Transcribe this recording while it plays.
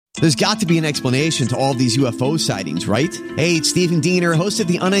There's got to be an explanation to all of these UFO sightings, right? Hey, it's Stephen Diener, host of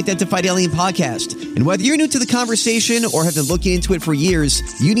the Unidentified Alien Podcast. And whether you're new to the conversation or have been looking into it for years,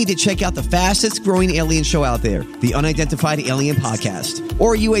 you need to check out the fastest growing alien show out there, the Unidentified Alien Podcast,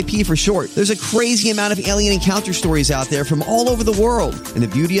 or UAP for short. There's a crazy amount of alien encounter stories out there from all over the world. And the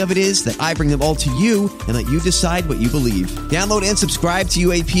beauty of it is that I bring them all to you and let you decide what you believe. Download and subscribe to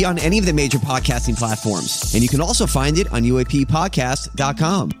UAP on any of the major podcasting platforms. And you can also find it on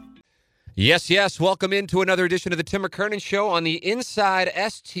UAPpodcast.com. Yes. Welcome into another edition of the Tim McKernan Show on the Inside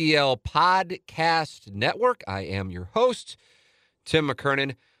STL Podcast Network. I am your host, Tim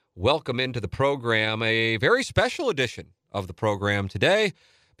McKernan. Welcome into the program, a very special edition of the program today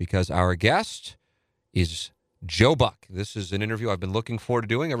because our guest is Joe Buck. This is an interview I've been looking forward to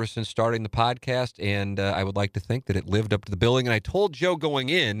doing ever since starting the podcast, and I would like to think that it lived up to the billing. And I told Joe going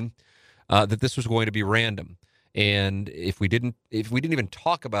in that this was going to be random. And if we didn't even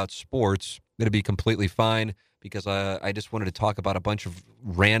talk about sports, it'd be completely fine because I just wanted to talk about a bunch of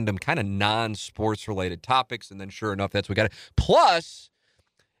random kind of non-sports related topics. And then sure enough, that's what we got. Plus,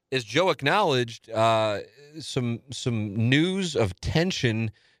 as Joe acknowledged, some news of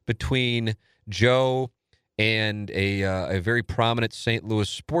tension between Joe and a very prominent St. Louis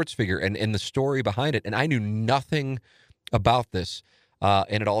sports figure and the story behind it. And I knew nothing about this.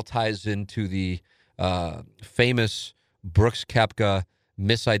 And it all ties into the famous Brooks Koepka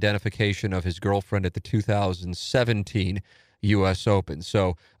misidentification of his girlfriend at the 2017 U.S. Open.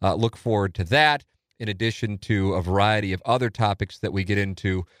 So look forward to that, in addition to a variety of other topics that we get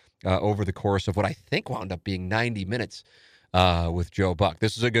into over the course of what I think wound up being 90 minutes with Joe Buck.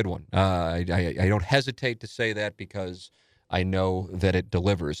 This is a good one. I don't hesitate to say that because I know that it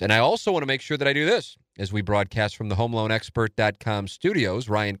delivers. And I also want to make sure that I do this as we broadcast from the HomeLoanExpert.com studios.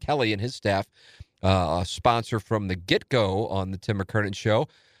 Ryan Kelly and his staff, a sponsor from the get-go on the Tim McKernan Show.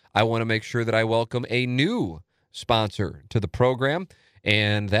 I want to make sure that I welcome a new sponsor to the program,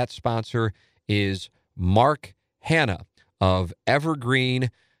 and that sponsor is Mark Hanna of Evergreen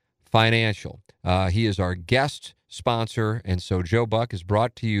Financial. He is our guest sponsor, and so Joe Buck is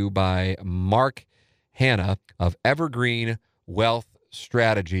brought to you by Mark Hanna of Evergreen Wealth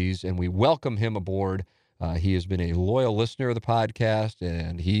Strategies, and we welcome him aboard. He has been a loyal listener of the podcast,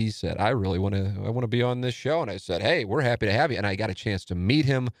 and he said, I want to be on this show. And I said, hey, we're happy to have you. And I got a chance to meet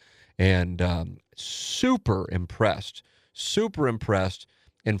him, and super impressed.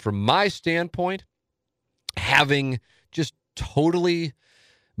 And from my standpoint, having just totally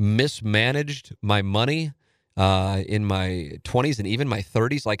mismanaged my money in my 20s and even my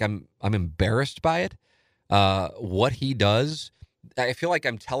 30s, like I'm embarrassed by it. What he does, I feel like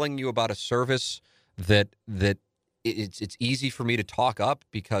I'm telling you about a service that it's easy for me to talk up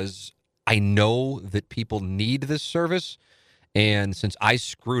because I know that people need this service. And since I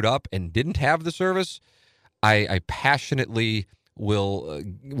screwed up and didn't have the service, I passionately will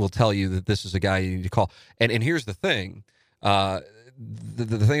tell you that this is a guy you need to call. And here's the thing.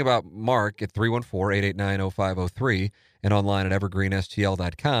 The thing about Mark at 314-889-0503 and online at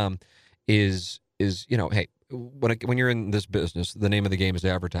evergreenstl.com is hey, when you're in this business, the name of the game is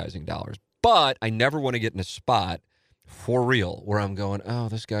advertising dollars. But I never want to get in a spot for real where I'm going, oh,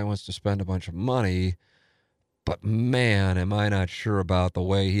 this guy wants to spend a bunch of money, but man, am I not sure about the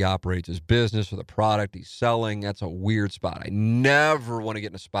way he operates his business or the product he's selling. That's a weird spot. I never want to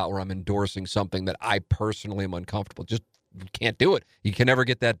get in a spot where I'm endorsing something that I personally am uncomfortable. Just can't do it. You can never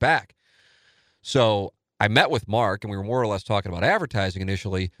get that back. So I met with Mark, and we were more or less talking about advertising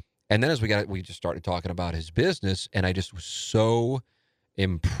initially. And then as we just started talking about his business, and I just was so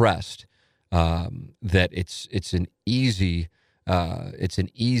impressed that it's an easy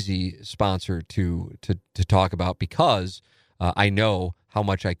sponsor to talk about because I know how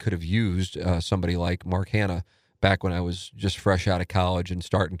much I could have used somebody like Mark Hanna back when I was just fresh out of college and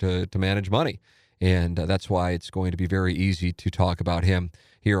starting to manage money. And that's why it's going to be very easy to talk about him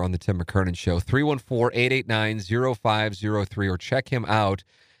here on the Tim McKernan Show. 314-889-0503 or check him out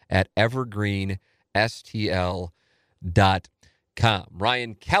at evergreenstl.com.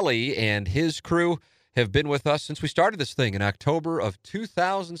 Ryan Kelly and his crew have been with us since we started this thing in October of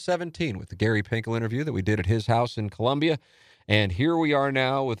 2017 with the Gary Pinkel interview that we did at his house in Columbia. And here we are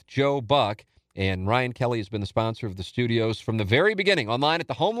now with Joe Buck. And Ryan Kelly has been the sponsor of the studios from the very beginning. Online at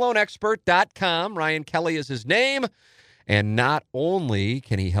thehomeloanexpert.com. Ryan Kelly is his name. And not only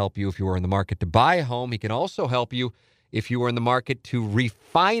can he help you if you are in the market to buy a home, he can also help you if you are in the market to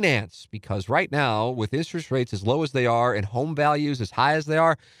refinance. Because right now, with interest rates as low as they are and home values as high as they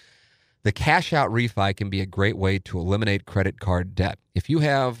are, The cash out refi can be a great way to eliminate credit card debt. If you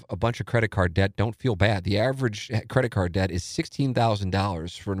have a bunch of credit card debt, don't feel bad. The average credit card debt is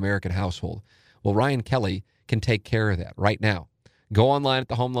 $16,000 for an American household. Well, Ryan Kelly can take care of that right now. Go online at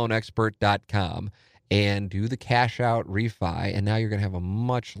thehomeloanexpert.com and do the cash out refi, and now you're going to have a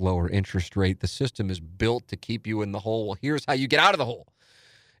much lower interest rate. The system is built to keep you in the hole. Well, here's how you get out of the hole.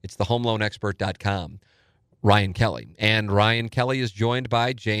 It's thehomeloanexpert.com. Ryan Kelly. And Ryan Kelly is joined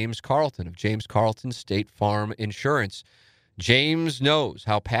by James Carlton of James Carlton State Farm Insurance. James knows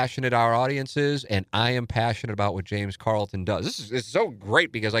how passionate our audience is, and I am passionate about what James Carlton does. This is so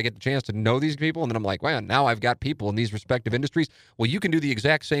great because I get the chance to know these people, and then I'm like, wow, now I've got people in these respective industries. Well, you can do the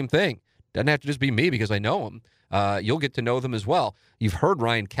exact same thing. Doesn't have to just be me because I know them. You'll get to know them as well. You've heard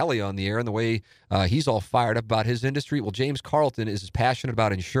Ryan Kelly on the air and the way he's all fired up about his industry. Well, James Carlton is as passionate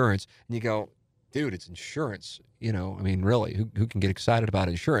about insurance, and you go, dude, it's insurance. You know, I mean, really, who can get excited about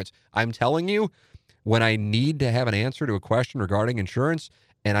insurance? I'm telling you, when I need to have an answer to a question regarding insurance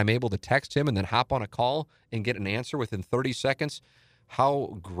and I'm able to text him and then hop on a call and get an answer within 30 seconds,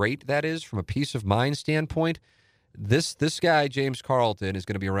 how great that is from a peace of mind standpoint. This guy, James Carlton, is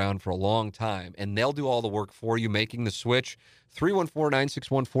going to be around for a long time, and they'll do all the work for you making the switch.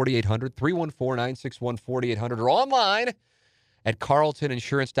 314-961-4800, 314-961-4800, or online at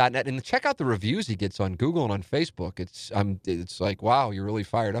carltoninsurance.net. And check out the reviews he gets on Google and on Facebook. It's like, wow, you're really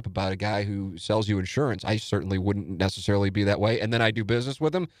fired up about a guy who sells you insurance. I certainly wouldn't necessarily be that way. And then I do business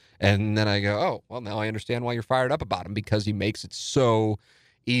with him, and then I go, oh, well, now I understand why you're fired up about him, because he makes it so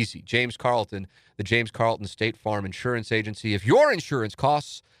easy. James Carlton, the James Carlton State Farm Insurance Agency. If your insurance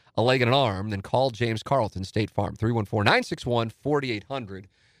costs a leg and an arm, then call James Carlton State Farm, 314-961-4800.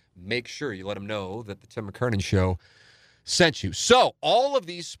 Make sure you let him know that the Tim McKernan Show sent you. So all of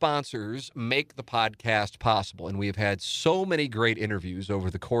these sponsors make the podcast possible, and we have had so many great interviews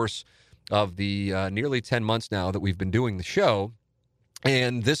over the course of the nearly 10 months now that we've been doing the show.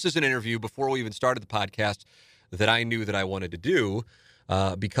 And this is an interview before we even started the podcast that I knew that I wanted to do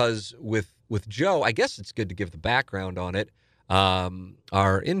because with Joe, I guess it's good to give the background on it.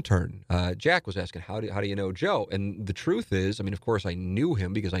 Our intern, Jack, was asking, how do you know Joe? And the truth is, I mean, of course, I knew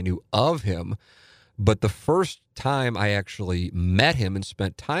him because I knew of him. But the first time I actually met him and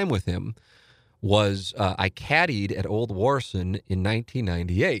spent time with him was I caddied at Old Warson in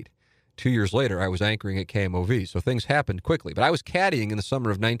 1998. 2 years later, I was anchoring at KMOV, so things happened quickly. But I was caddying in the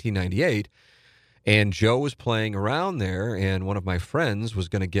summer of 1998, and Joe was playing around there, and one of my friends was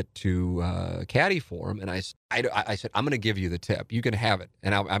going to get to caddy for him. And I said, I'm going to give you the tip. You can have it,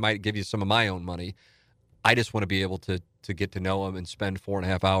 and I might give you some of my own money. I just want to be able to get to know him and spend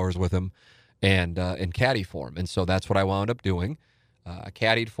 4.5 hours with him and caddy for him. And so that's what I wound up doing. I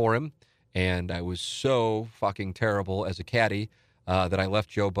caddied for him, and I was so fucking terrible as a caddy that I left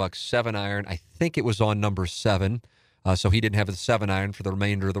Joe Buck's 7-iron. I think it was on number 7, so he didn't have the 7-iron for the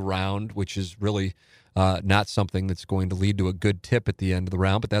remainder of the round, which is really not something that's going to lead to a good tip at the end of the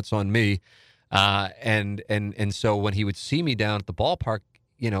round, but that's on me. And so when he would see me down at the ballpark,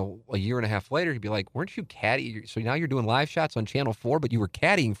 you know, a year and a half later, he'd be like, weren't you caddy? So now you're doing live shots on Channel 4, but you were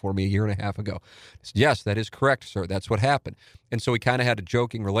caddying for me a year and a half ago. I said, yes, that is correct, sir. That's what happened. And so we kind of had a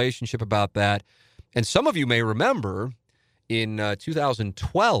joking relationship about that. And some of you may remember in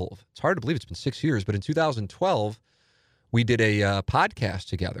 2012, it's hard to believe it's been 6 years, but in 2012, we did a podcast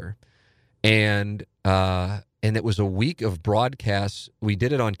together. And it was a week of broadcasts. We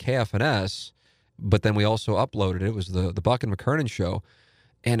did it on KFNS, but then we also uploaded it. It was the Buck and McKernan Show.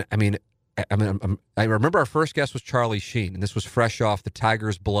 And I remember our first guest was Charlie Sheen, and this was fresh off the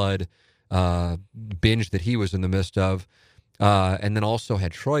Tiger's Blood binge that he was in the midst of. And then also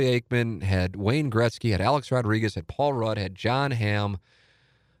had Troy Aikman, had Wayne Gretzky, had Alex Rodriguez, had Paul Rudd, had John Hamm,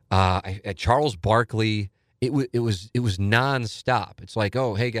 had Charles Barkley. It was nonstop. It's like,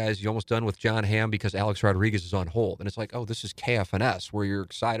 oh, hey guys, you almost done with John Hamm because Alex Rodriguez is on hold, and it's like, oh, this is KFNS where you're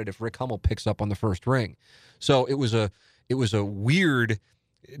excited if Rick Hummel picks up on the first ring. So it was a weird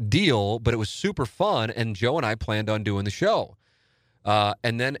deal, but it was super fun, and Joe and I planned on doing the show.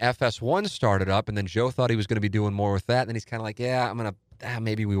 And then FS1 started up, and then Joe thought he was going to be doing more with that, and then he's kind of like, yeah,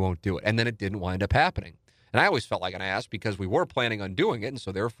 maybe we won't do it. And then it didn't wind up happening. And I always felt like an ass because we were planning on doing it, and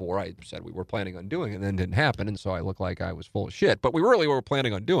so therefore I said we were planning on doing it, and then it didn't happen, and so I looked like I was full of shit. But we really were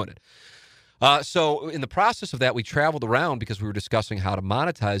planning on doing it. So in the process of that, we traveled around because we were discussing how to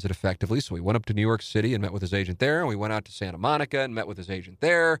monetize it effectively. So we went up to New York City and met with his agent there, and we went out to Santa Monica and met with his agent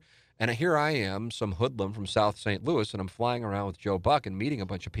there. And here I am, some hoodlum from South St. Louis, and I'm flying around with Joe Buck and meeting a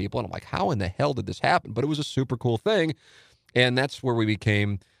bunch of people, and I'm like, how in the hell did this happen? But it was a super cool thing, and that's where we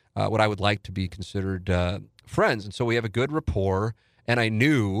became what I would like to be considered friends. And so we have a good rapport, and I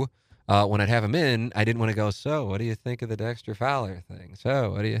knew when I'd have him in, I didn't want to go, so what do you think of the Dexter Fowler thing?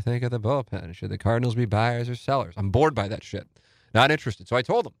 So what do you think of the bullpen? Should the Cardinals be buyers or sellers? I'm bored by that shit. Not interested. So I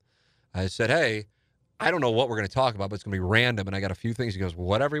told him. I said, hey, I don't know what we're going to talk about, but it's going to be random, and I got a few things. He goes,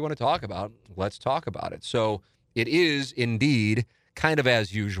 whatever you want to talk about, let's talk about it. So it is indeed kind of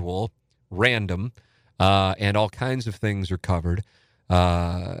as usual, random, and all kinds of things are covered,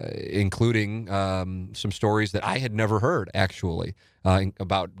 including some stories that I had never heard, actually,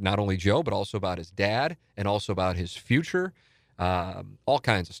 about not only Joe, but also about his dad and also about his future, all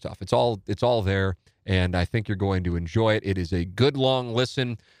kinds of stuff. It's all there, and I think you're going to enjoy it. It is a good, long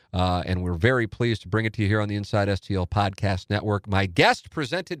listen, and we're very pleased to bring it to you here on the Inside STL Podcast Network. My guest,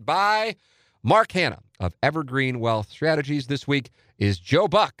 presented by Mark Hanna of Evergreen Wealth Strategies this week, is Joe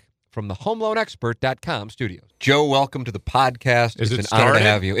Buck from the HomeLoanExpert.com studios. Joe, welcome to the podcast. It's an honor to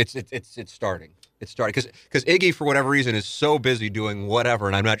have you. It's starting. It's starting because Iggy, for whatever reason, is so busy doing whatever,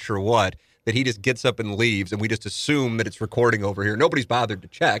 and I'm not sure what, that he just gets up and leaves, and we just assume that it's recording over here. Nobody's bothered to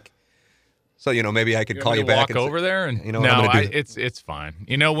check. So, maybe I could call you back and walk over there and no, it's fine.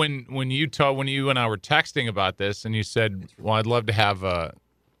 When you and I were texting about this and you said, well, I'd love to have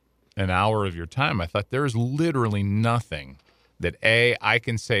an hour of your time. I thought there's literally nothing that A, I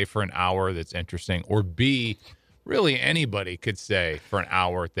can say for an hour that's interesting, or B, really anybody could say for an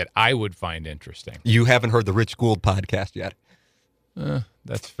hour that I would find interesting. You haven't heard the Rich Gould podcast yet.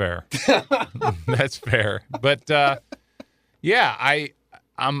 That's fair. That's fair. But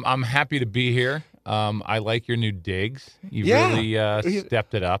I'm happy to be here. I like your new digs. You've really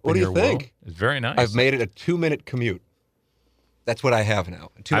stepped it up. What do you think? World. It's very nice. I've made it a 2-minute commute. That's what I have now.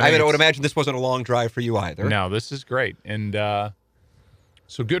 I would imagine this wasn't a long drive for you either. No, this is great. And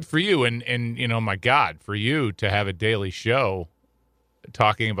so good for you. And my God, for you to have a daily show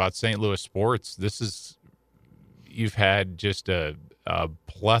talking about St. Louis sports, you've had just a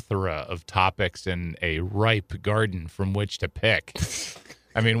plethora of topics and a ripe garden from which to pick.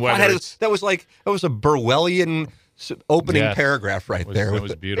 I mean, that was a Burwellian opening paragraph right there. It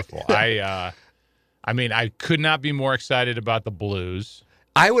was beautiful. I could not be more excited about the Blues.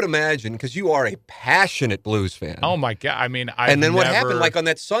 I would imagine, because you are a passionate Blues fan. Oh, my God. What happened, like on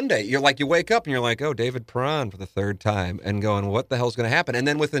that Sunday, you wake up and you're like, oh, David Perron for the third time, and going, what the hell's going to happen? And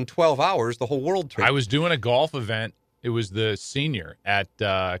then within 12 hours, the whole world turned. I was doing a golf event. It was the senior at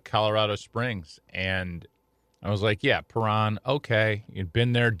Colorado Springs, and I was like, yeah, Perron, okay. You'd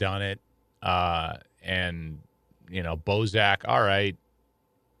been there, done it. And, Bozak, all right.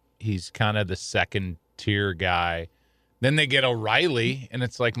 He's kind of the second-tier guy. Then they get O'Reilly, and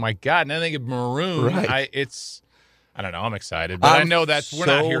it's like, my God. And then they get Maroon. Right. I don't know. I'm excited, but I know we're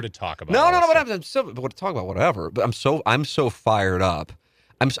not here to talk about. No. But I'm still to talk about whatever. But I'm so fired up.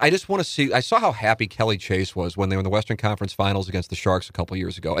 I just want to see. I saw how happy Kelly Chase was when they were in the Western Conference Finals against the Sharks a couple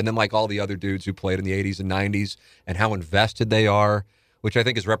years ago, and then like all the other dudes who played in the 80s and 90s, and how invested they are, which I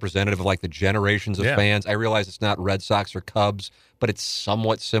think is representative of like the generations of fans. I realize it's not Red Sox or Cubs, but it's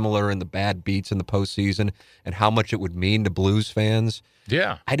somewhat similar in the bad beats in the postseason and how much it would mean to Blues fans.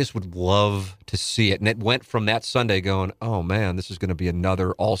 Yeah. I just would love to see it. And it went from that Sunday going, oh, man, this is going to be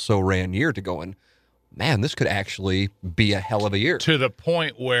another also-ran year, to going, man, this could actually be a hell of a year. To the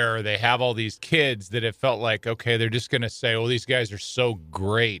point where they have all these kids that it felt like, okay, they're just going to say, oh, these guys are so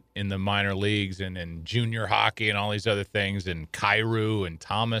great in the minor leagues and in junior hockey and all these other things, and Kyrou and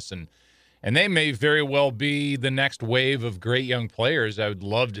Thomas, and they may very well be the next wave of great young players. I would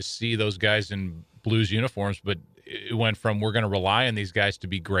love to see those guys in Blues uniforms, but it went from we're going to rely on these guys to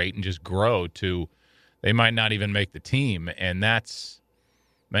be great and just grow to they might not even make the team, and that's...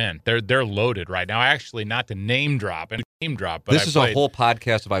 Man, they're loaded right now. Actually, not to name drop, but this is a whole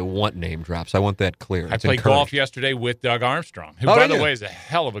podcast if I want name drops. I want that clear. I played golf yesterday with Doug Armstrong, who, by the way, is a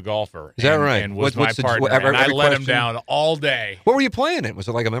hell of a golfer. Is that right? And was my partner. And I let him down all day. What were you playing in? Was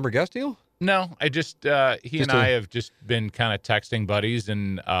it like a member guest deal? No, I just he and I have just been kind of texting buddies,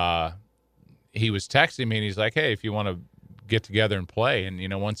 and he was texting me, and he's like, "Hey, if you want to get together and play,"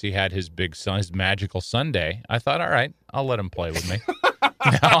 and once he had his his magical Sunday, I thought, all right, I'll let him play with me.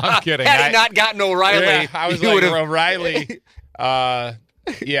 No, I'm kidding. Had he not gotten O'Reilly, yeah, I was like, O'Reilly.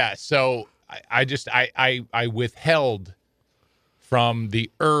 So I withheld from the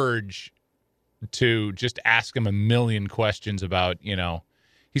urge to just ask him a million questions about,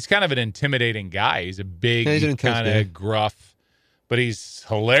 he's kind of an intimidating guy. He's a big, kind of gruff, but he's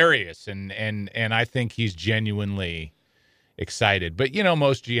hilarious, and I think he's genuinely excited. But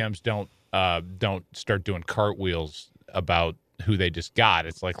most GMs don't start doing cartwheels about who they just got.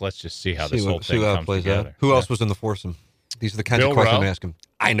 It's like, let's just see how this whole thing comes together. Who else was in the foursome? These are the kinds Bill of questions Rowe. I'm asking.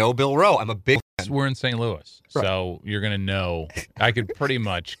 I know Bill Rowe. I'm a big fan. We're in St. Louis, so you're going to know. I could pretty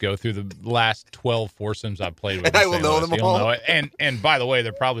much go through the last 12 foursomes I've played with. And I will know them all. Know it. And by the way,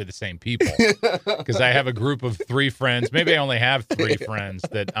 they're probably the same people because I have a group of 3 friends. Maybe I only have 3 friends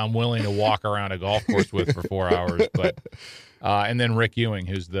that I'm willing to walk around a golf course with for 4 hours. But and then Rick Ewing,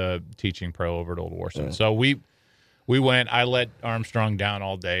 who's the teaching pro over at Old Warson. Yeah. So we went. I let Armstrong down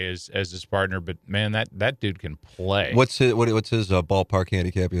all day as his partner, but man, that dude can play. What's his ballpark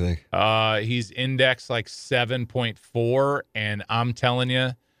handicap, you think? He's indexed like 7.4, and I'm telling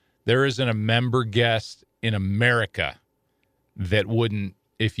you, there isn't a member guest in America that wouldn't,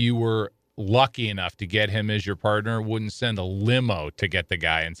 if you were lucky enough to get him as your partner, wouldn't send a limo to get the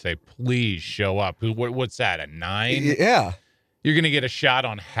guy and say, please show up. What's that, a 9? Yeah. You're going to get a shot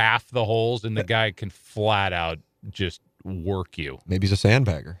on half the holes, and the guy can flat out just work you. Maybe he's a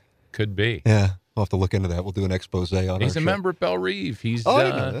sandbagger. Could be. Yeah, we'll have to look into that. We'll do an expose on. He's a member at Belle Reve. He's I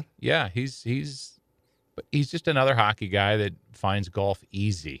didn't know that. Yeah, he's just another hockey guy that finds golf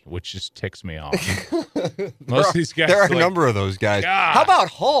easy, which just ticks me off. Most of these guys. There are a number of those guys. God. How about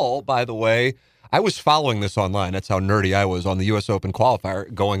Hull? By the way, I was following this online. That's how nerdy I was on the U.S. Open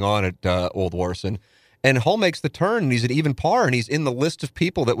qualifier going on at Old Warson, and Hull makes the turn, and he's at even par, and he's in the list of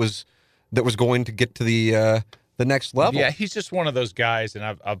people that was going to get to the next level. Yeah, he's just one of those guys, and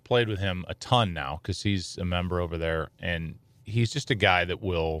I've played with him a ton now because he's a member over there, and he's just a guy that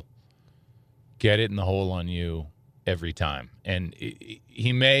will get it in the hole on you every time. And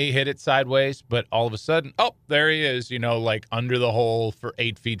he may hit it sideways, but all of a sudden, oh, there he is, like under the hole for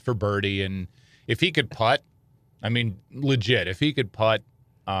 8 feet for birdie. And if he could putt, I mean, legit, if he could putt,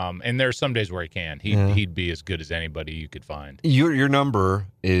 and there's some days where he can. He'd be as good as anybody you could find. Your number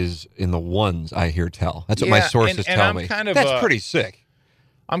is in the ones, I hear tell. That's what my sources tell me. That's pretty sick.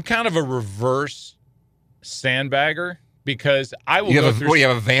 I'm kind of a reverse sandbagger because I will you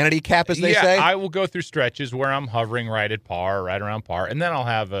have a vanity cap, as they say? I will go through stretches where I'm hovering right at par, right around par, and then I'll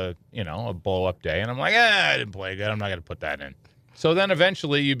have a blow-up day, and I'm like, I didn't play good. I'm not going to put that in. So then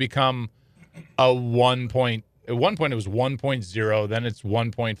eventually you become a 1 point. At one point, it was 1.0, then it's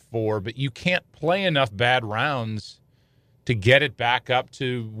 1.4, but you can't play enough bad rounds to get it back up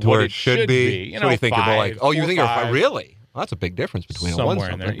to what it should be. What do you think? 5, you're like, oh, you think you're 5, really? Well, that's a big difference between somewhere a 1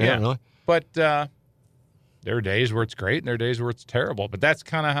 in something. there. Yeah, really. But there are days where it's great and there are days where it's terrible. But that's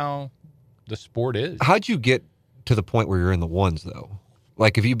kind of how the sport is. How'd you get to the point where you're in the ones, though?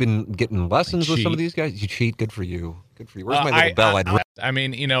 Like, have you been getting lessons with some of these guys? You cheat. Good for you. Good for you. Where's my little bell? I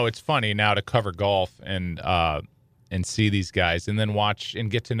mean, it's funny now to cover golf and see these guys and then watch and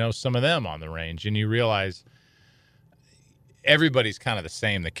get to know some of them on the range. And you realize everybody's kind of the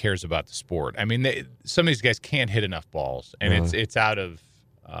same that cares about the sport. I mean, some of these guys can't hit enough balls, and it's out of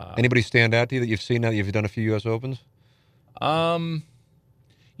anybody stand out to you that you've seen now that you've done a few U.S. Opens? There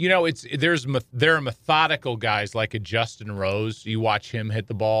are methodical guys like a Justin Rose. You watch him hit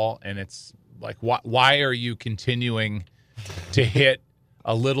the ball, and it's like, why are you continuing to hit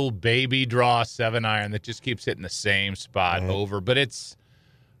a little baby draw 7-iron that just keeps hitting the same spot over? But it's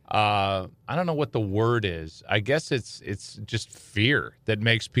I don't know what the word is. I guess it's just fear that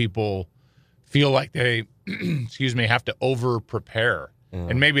makes people feel like they have to over prepare.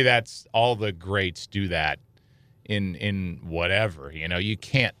 And maybe that's all the greats do that in whatever. You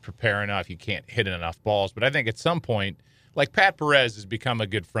can't prepare enough, you can't hit enough balls. But I think at some point, like Pat Perez has become a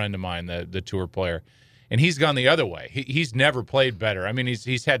good friend of mine, the tour player, and he's gone the other way. He's never played better. I mean,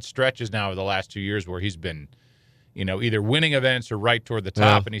 he's had stretches now over the last 2 years where he's been, either winning events or right toward the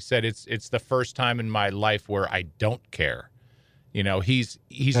top. And he said it's the first time in my life where I don't care. He's known.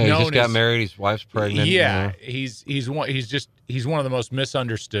 He just got married. His wife's pregnant. Yeah, he's one of the most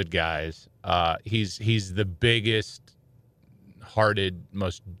misunderstood guys. He's the biggest hearted,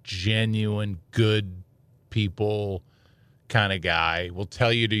 most genuine, good people kind of guy. Will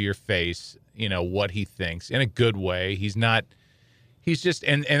tell you to your face, what he thinks in a good way. He's just,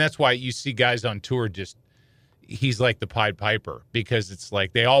 and that's why you see guys on tour he's like the Pied Piper, because it's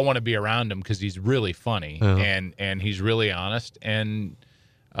like they all want to be around him because he's really funny and he's really honest, and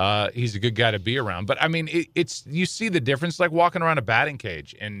he's a good guy to be around. But I mean, it's you see the difference, like walking around a batting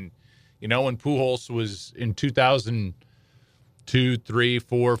cage, and when Pujols was in 2002, 3,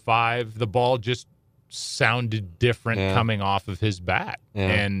 4, 5, the ball just sounded different coming off of his bat,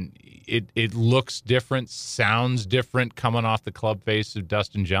 and it looks different, sounds different coming off the club face of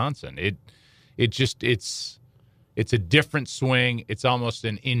Dustin Johnson. It's a different swing. It's almost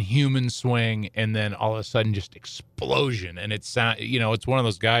an inhuman swing, and then all of a sudden, just explosion. And it's one of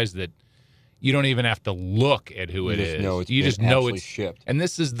those guys that you don't even have to look at who it is. You just know it's shipped. And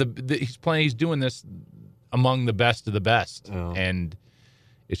this is he's doing this among the best of the best, and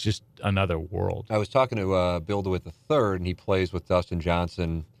it's just another world. I was talking to Bill DeWitt III, and he plays with Dustin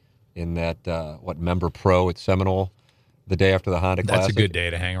Johnson in that Member Pro at Seminole the day after the Honda Classic. That's a good day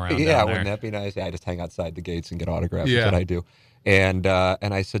to hang around. Yeah, down wouldn't there. that be nice? Yeah, I just hang outside the gates and get autographs. Yeah. That's what I do. And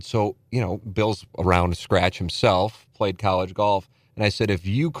I said, so, Bill's around to scratch himself, played college golf. And I said, if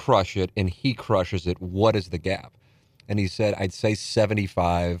you crush it and he crushes it, what is the gap? And he said, I'd say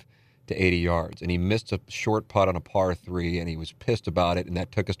 75 to 80 yards. And he missed a short putt on a par 3, and he was pissed about it, and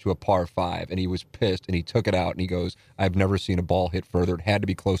that took us to a par 5. And he was pissed, and he took it out, and he goes, I've never seen a ball hit further. It had to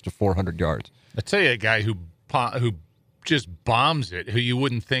be close to 400 yards. I tell you, a guy who just bombs it, who you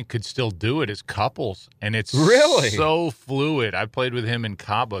wouldn't think could still do it, is Couples. And it's Really? so fluid. I played with him in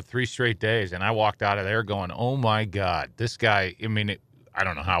Cabo 3 straight days, and I walked out of there going, oh, my God, this guy, I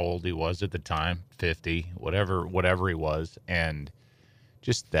don't know how old he was at the time, 50, whatever he was, and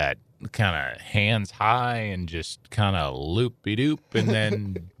just that kind of hands high and just kind of loop-de-doop, and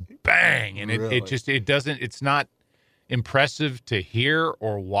then bang, and Really? it's not impressive to hear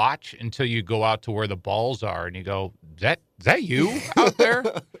or watch until you go out to where the balls are and you go, is that you out there?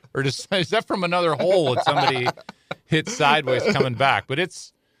 Or is that from another hole that somebody hit sideways coming back? But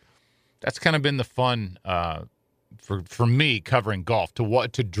that's kind of been the fun for me covering golf,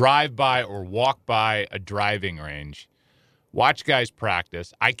 to drive by or walk by a driving range, watch guys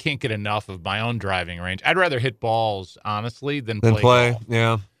practice. I can't get enough of my own driving range. I'd rather hit balls, honestly, than play golf.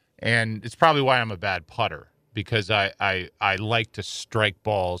 Yeah. And it's probably why I'm a bad putter, because I like to strike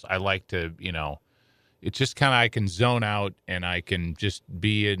balls. I like to, it's just kind of, I can zone out and I can just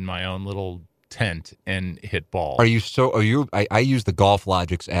be in my own little tent and hit balls. I use the Golf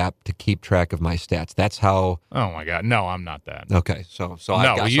Logics app to keep track of my stats. That's how. Oh my God. No, I'm not that. Okay. So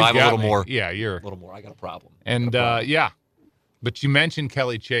I'm a little more. Yeah, you're a little more. I got a problem. And yeah, but you mentioned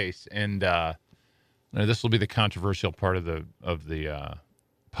Kelly Chase, and this will be the controversial part of the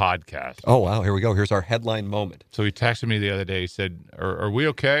podcast. Oh, wow. Here we go. Here's our headline moment. So he texted me the other day. He said, are we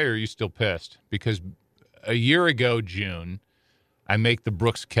okay, or are you still pissed? Because a year ago, June, I make the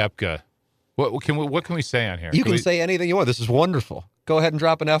Brooks Koepka. What can we say on here? You can say anything you want. This is wonderful. Go ahead and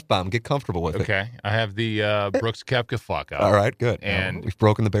drop an F-bomb. Get comfortable with it. Okay. I have the Brooks Koepka fuck up. All right, good. And we've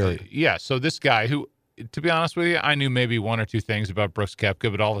broken the barrier. Yeah, so this guy who, to be honest with you, I knew maybe one or two things about Brooks Koepka,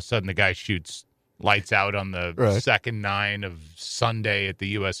 but all of a sudden the guy shoots lights out on the second 9 of Sunday at the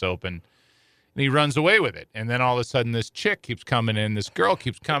U.S. Open, and he runs away with it. And then all of a sudden this chick keeps coming in, this girl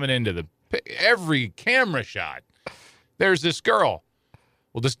keeps coming into every camera shot. There's this girl.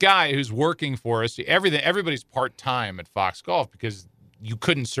 Well, this guy who's working for us, everybody's part-time at Fox Golf because you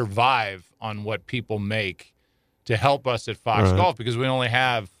couldn't survive on what people make to help us at Fox Golf, because we only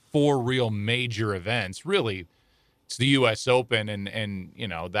have 4 real major events. Really, it's the U.S. Open, and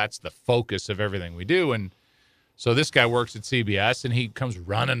that's the focus of everything we do. And so this guy works at CBS, and he comes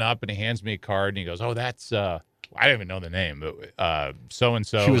running up, and he hands me a card, and he goes, oh, that's I don't even know the name, but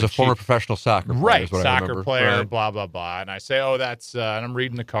so-and-so. She was a former professional soccer player. Right, is what I soccer remember. player, Right. blah, blah, blah. And I say, oh, that's, and I'm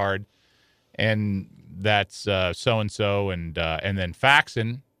reading the card, and that's so-and-so, and then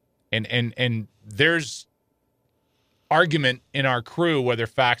Faxon. And there's argument in our crew whether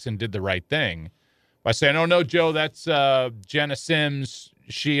Faxon did the right thing by saying, oh, no, Joe, that's Jenna Sims.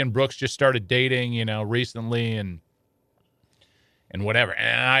 She and Brooks just started dating, recently, and whatever.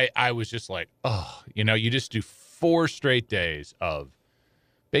 And I was just like, oh, you just do 4 straight days of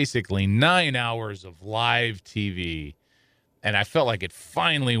basically 9 hours of live TV. And I felt like it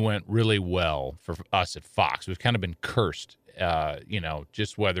finally went really well for us at Fox. We've kind of been cursed,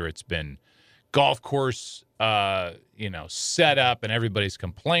 just whether it's been golf course, set up and everybody's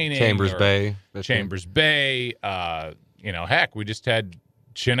complaining. Chambers Bay. Heck, we just had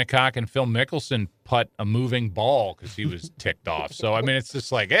Shinnecock and Phil Mickelson putt a moving ball because he was ticked off. So, it's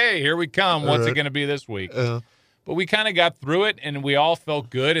just like, hey, here we come. What's it going to be this week? But we kind of got through it, and we all felt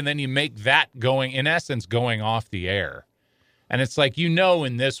good. And then you make that going off the air. And it's like,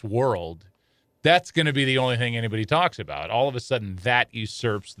 in this world, that's going to be the only thing anybody talks about. All of a sudden, that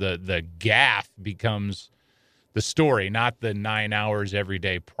usurps the gaff becomes the story, not the 9 hours every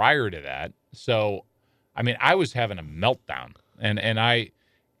day prior to that. So, I was having a meltdown. And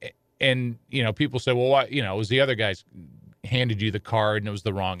people say, well, what, it was the other guys handed you the card and it was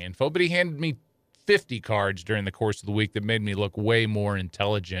the wrong info, but he handed me 50 cards during the course of the week that made me look way more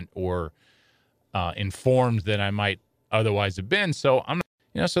intelligent or informed than I might otherwise have been. So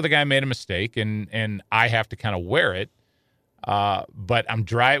so the guy made a mistake and I have to kind of wear it. But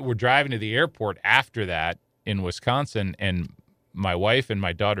we're driving to the airport after that in Wisconsin, and my wife and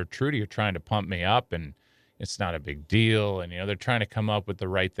my daughter Trudy are trying to pump me up, and it's not a big deal. And, they're trying to come up with the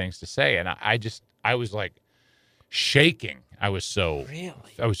right things to say. And I was like shaking. I was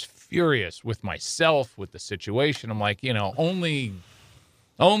furious with myself, with the situation. I'm like, only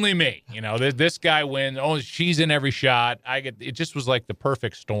me. This guy wins. Oh, she's in every shot. It just was like the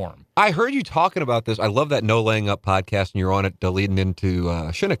perfect storm. I heard you talking about this. I love that No Laying Up podcast, and you're on it leading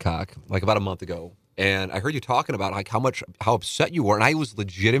into Shinnecock like about a month ago. And I heard you talking about like how upset you were, and I was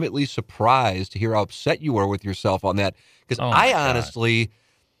legitimately surprised to hear how upset you were with yourself on that. Because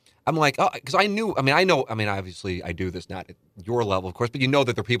I'm like, because I know, obviously I do this not at your level, of course, but you know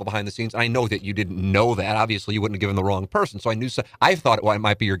that there are people behind the scenes. And I know that you didn't know that. Obviously, you wouldn't have given the wrong person. So I thought it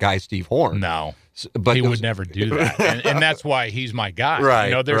might be your guy, Steve Horn. No, but he would never do that. and that's why he's my guy.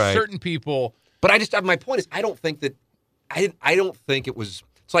 Right. There's certain people. But my point is, I don't think it was.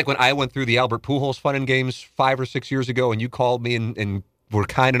 It's like when I went through the Albert Pujols fun and games 5 or 6 years ago, and you called me and were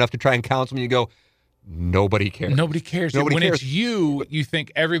kind enough to try and counsel me. You go, nobody cares. Nobody cares. When it's you think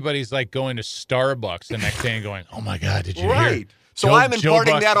everybody's like going to Starbucks the next day and going, "Oh my God, did you hear?" So I'm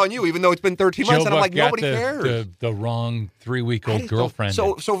imparting that on you, even though it's been 13 months, and I'm like, nobody cares. The wrong 3-week-old girlfriend.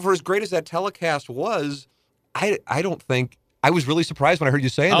 So for as great as that telecast was, I don't think I was really surprised when I heard you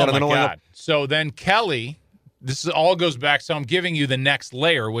saying that. Oh my God! So then Kelly. This all goes back, so I'm giving you the next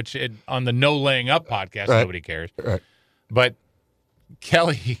layer, which on the No Laying Up podcast, nobody cares. Right. But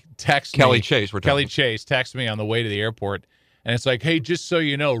Kelly texts Kelly me. Chase. Kelly Chase texts me on the way to the airport, and it's like, hey, just so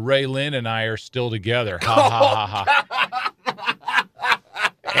you know, Ray Lynn and I are still together. Ha, ha, ha, ha.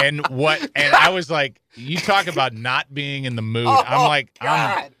 And I was like, you talk about not being in the mood.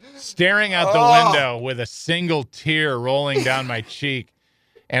 I'm staring out the window with a single tear rolling down my cheek.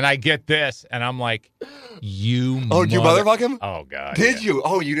 And I get this, and I'm like, you did you motherfuck him? Oh, God. Did you?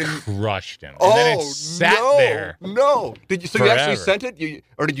 Oh, you didn't? Crushed him. And then it sat there. No. Did you? So forever. You actually sent it?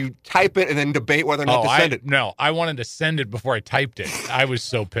 Or did you type it and then debate whether or not to send it? No, I wanted to send it before I typed it. I was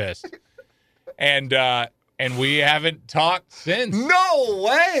so pissed. And we haven't talked since. No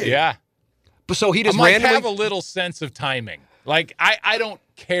way. Yeah. But so he just randomly have a little sense of timing. Like, I don't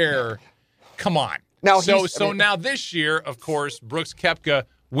care. Come on. Now now this year, of course, Brooks Koepka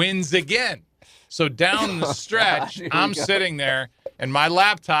wins again. So down the stretch, I'm sitting there, and my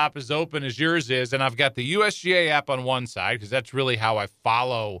laptop is open as yours is, and I've got the USGA app on one side because that's really how I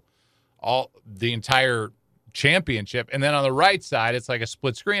follow the entire championship. And then on the right side, it's like a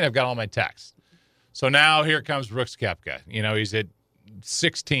split screen. I've got all my texts. So now here comes Brooks Koepka. He's at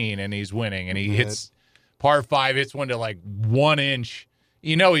 16, and he's winning, and he hits par 5, hits one to like 1 inch.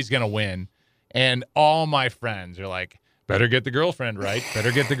 He's going to win. And all my friends are like, better get the girlfriend right.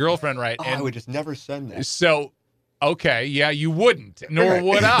 Better get the girlfriend right. And I would just never send that. So, okay, yeah, you wouldn't, nor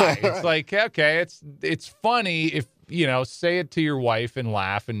would I. It's like, okay, it's funny if, say it to your wife and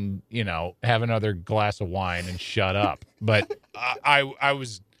laugh and, have another glass of wine and shut up. But I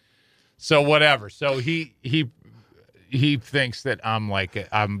was, so whatever. So he thinks that I'm like,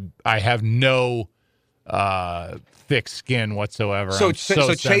 I have no thick skin whatsoever. So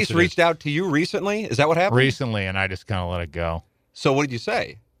Chase reached out to you recently? Is that what happened? Recently, and I just kind of let it go. So what did you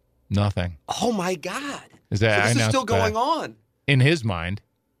say? Nothing. Oh my God! This is still going on in his mind.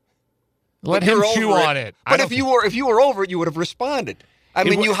 Let him chew on it. But if you were over it, you would have responded.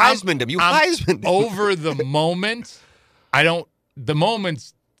 You Heisman'd him. Heisman'd him. Over the moment. The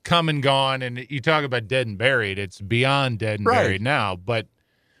moment's come and gone, and you talk about dead and buried. It's beyond dead and buried now, but.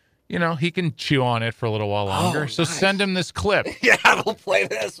 He can chew on it for a little while longer. So send him this clip. Yeah, we'll play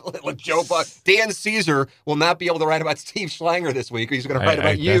this with Joe Buck. Dan Caesar will not be able to write about Steve Schlanger this week. He's going to write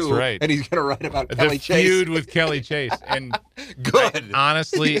about you. That's right. And he's going to write about Kelly Chase. The feud with Kelly Chase. And good.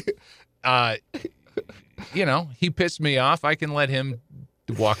 Honestly, he pissed me off. I can let him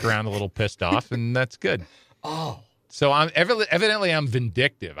walk around a little pissed off, and that's good. Oh. So evidently I'm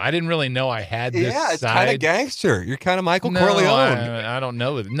vindictive. I didn't really know I had this side. Yeah, it's kind of gangster. You're kind of Michael No, Corleone. I don't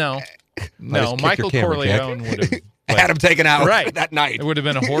know. No, Michael Corleone would have had him taken out that night. It would have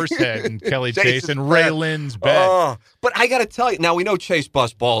been a horse head and Kelly Chase and Ray Lynn's bed. But I got to tell you, now we know Chase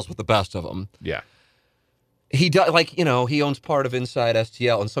busts balls with the best of them. Yeah. He does, he owns part of Inside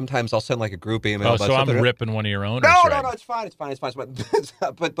STL, and sometimes I'll send like a group email. Oh, so I'm ripping one of your own? No, it's fine.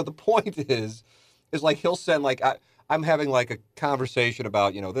 But the point is like he'll send like I'm having like a conversation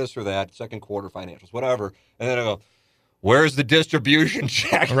about, this or that, second quarter financials, whatever. And then I go, where's the distribution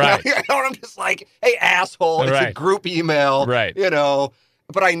check? Right. And I'm just like, hey, asshole, it's a group email. Right.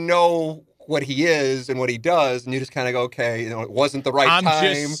 But I know what he is and what he does, and you just kind of go, okay, it wasn't the right time.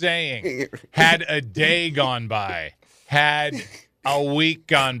 I'm just saying, had a day gone by, had a week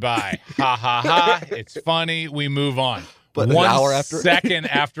gone by, ha, ha, ha, it's funny, we move on. But 1 hour after? second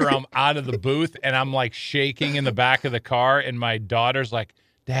after I'm out of the booth and I'm like shaking in the back of the car and my daughter's like,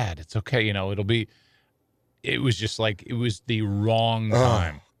 Dad, it's okay. It'll be, it was just like it was the wrong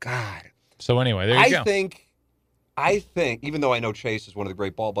time. Oh, God. So anyway, there you go. I think, even though I know Chase is one of the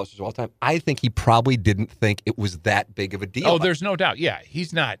great ball busters of all time, I think he probably didn't think it was that big of a deal. Oh, there's no doubt. Yeah,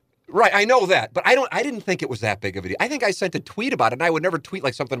 he's not. Right, I know that, but I didn't think it was that big of a deal. I think I sent a tweet about it, and I would never tweet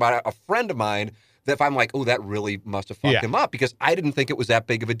like something about a friend of mine that if I'm like, oh, that really must have fucked him up, because I didn't think it was that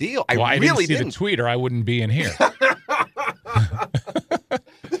big of a deal. I really didn't see the tweet, or I wouldn't be in here.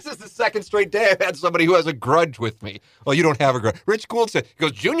 This is the second straight day I've had somebody who has a grudge with me. Well, you don't have a grudge. Rich Gould said, he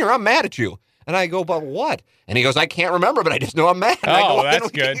goes, Junior, I'm mad at you. And I go, but what? And he goes, I can't remember, but I just know I'm mad. And oh, that's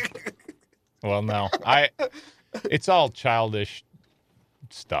good. Well, no. It's all childish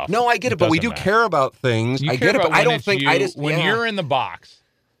stuff. No, I get it, but we do care about things. I get it, but I don't think when you're in the box,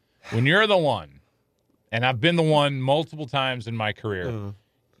 when you're the one, and I've been the one multiple times in my career,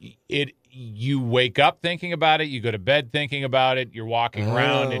 you wake up thinking about it, you go to bed thinking about it, you're walking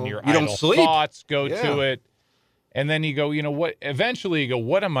around and your idle thoughts go to it. And then you go, you know what? Eventually you go,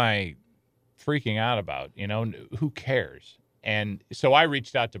 what am I freaking out about? You know, who cares? And so I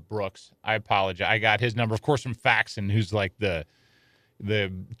reached out to Brooks. I apologize. I got his number, of course, from Faxon, who's like the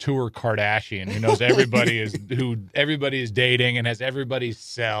tour Kardashian, who knows who everybody is dating and has everybody's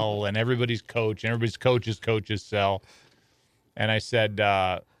cell and everybody's coach and everybody's coach's cell. And I said,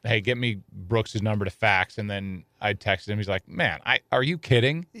 hey, get me Brooks's number to fax. And then I texted him. He's like, man, are you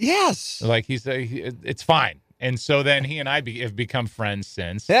kidding? Yes. Like it's fine. And so then he and I have become friends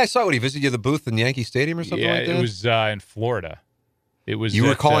since. Yeah, I saw when he visited you at the booth in Yankee Stadium or something like that. Yeah, it was in Florida. It was. You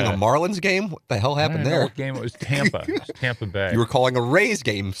were calling a Marlins game? What the hell happened there? What game? It was Tampa. It was Tampa Bay. You were calling a Rays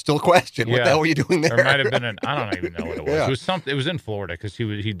game. Still question. What the hell were you doing there? There might have been I don't even know what it was. Yeah. It was something. It was in Florida because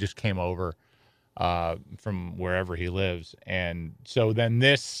he just came over from wherever he lives, and so then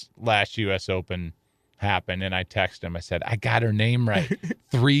this last U.S. Open happened, and I texted him. I said, I got her name right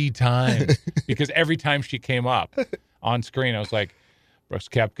 3 times because every time she came up on screen, I was like, Brooks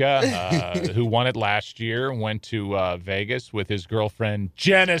Koepka, who won it last year, went to Vegas with his girlfriend,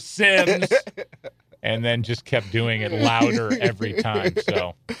 Jenna Sims, and then just kept doing it louder every time.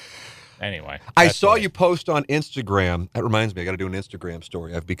 So anyway. I saw you post on Instagram. That reminds me, I got to do an Instagram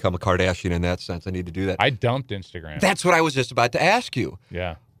story. I've become a Kardashian in that sense. I need to do that. I dumped Instagram. That's what I was just about to ask you.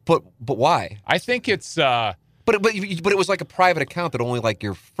 Yeah. But why? I think it's but it was like a private account that only like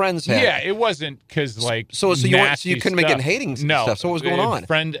your friends had. Yeah, it wasn't because like so you couldn't make it hating stuff. So what was going on?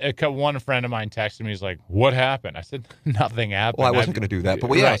 One friend of mine texted me. He's like, "What happened?" I said, "Nothing happened." Well, I wasn't going to do that, but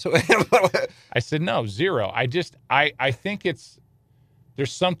yeah. Right. So I said, "No, 0." I think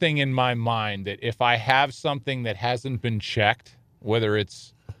there's something in my mind that if I have something that hasn't been checked, whether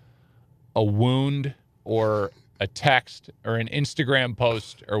it's a wound or a text or an Instagram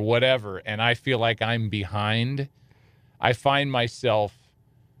post or whatever, and I feel like I'm behind, I find myself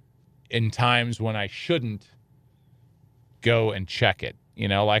in times when I shouldn't go and check it. You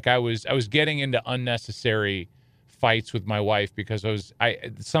know, like I was getting into unnecessary fights with my wife because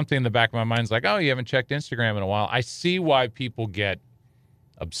something in the back of my mind's like, oh, you haven't checked Instagram in a while. I see why people get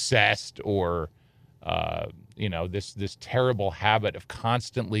obsessed or this terrible habit of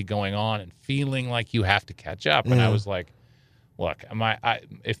constantly going on and feeling like you have to catch up. And I was like, look,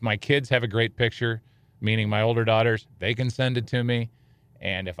 if my kids have a great picture, meaning my older daughters, they can send it to me.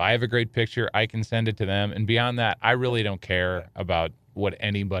 And if I have a great picture, I can send it to them. And beyond that, I really don't care about what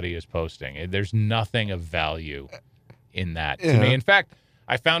anybody is posting. There's nothing of value in that to me. In fact,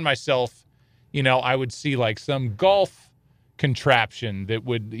 I found myself, I would see like some golf contraption that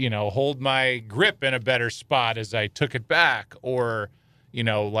would, hold my grip in a better spot as I took it back, or,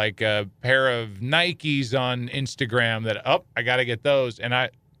 like a pair of Nikes on Instagram that, I got to get those. And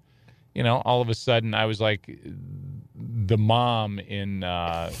all of a sudden I was like the mom in,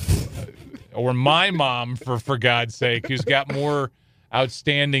 or my mom for God's sake, who's got more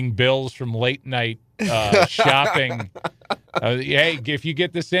outstanding bills from late night shopping. Hey, if you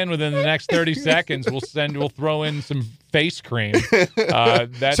get this in within the next 30 seconds, we'll throw in some face cream.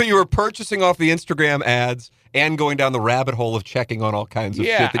 So you were purchasing off the Instagram ads and going down the rabbit hole of checking on all kinds of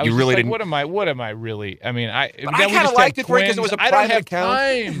shit that you really didn't. What am I really? I mean, I kind of liked it for it because it was a private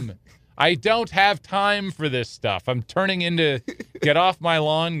account. Time. I don't have time for this stuff. I'm turning into get off my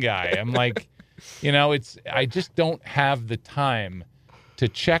lawn guy. I'm like, I just don't have the time to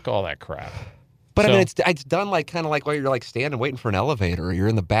check all that crap. But I mean, it's done like kind of like while you're like standing waiting for an elevator, or you're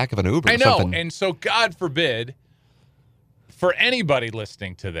in the back of an Uber. I know, or something. And so God forbid for anybody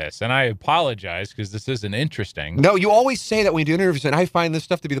listening to this, and I apologize because this isn't interesting. No, you always say that when you do interviews, and I find this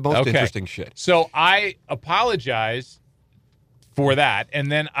stuff to be the most interesting shit. So I apologize for that,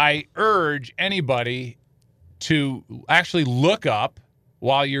 and then I urge anybody to actually look up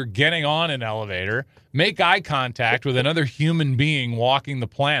while you're getting on an elevator. Make eye contact with another human being walking the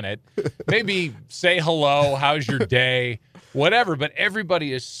planet. Maybe say hello, how's your day, whatever. But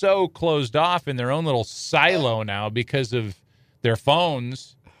everybody is so closed off in their own little silo now because of their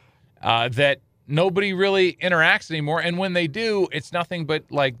phones that nobody really interacts anymore. And when they do, it's nothing but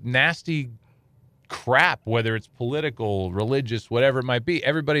like nasty crap, whether it's political, religious, whatever it might be.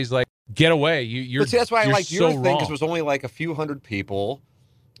 Everybody's like, get away. You're, but see, that's why I liked so your thing, because wrong. it was only like a few hundred people,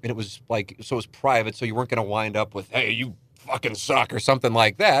 and it was like, so it was private, so you weren't going to wind up with, hey, you fucking suck or something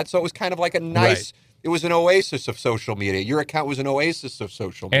like that. So it was kind of like a nice, It was an oasis of social media. Your account was an oasis of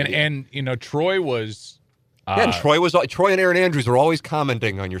social media. And you know, Troy was. And Troy and Aaron Andrews were always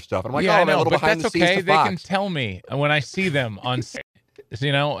commenting on your stuff. And I'm like, yeah, oh, I man, a know, little but behind that's the scenes okay. to They can Fox. tell me when I see them on,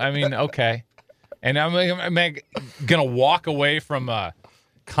 you know, I mean, okay. And I'm going to walk away from a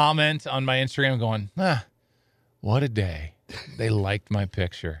comment on my Instagram going, what a day. They liked my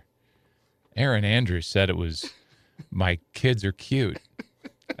picture. Aaron Andrews said it was, my kids are cute.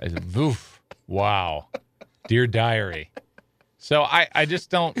 I said, oof, wow. Dear Diary. So I just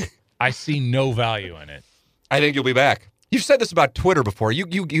don't, I see no value in it. I think you'll be back. You've said this about Twitter before.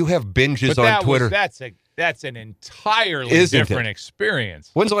 You have binges But on Twitter. that's an entirely Isn't different it?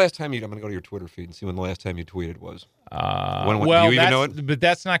 experience. When's the last time I'm going to go to your Twitter feed and see when the last time you tweeted was. Well, do you even know it? But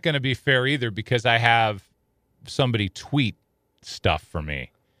that's not going to be fair either because I have somebody tweet stuff for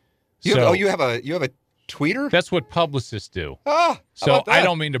me. You have a tweeter? That's what publicists do. How So about that? I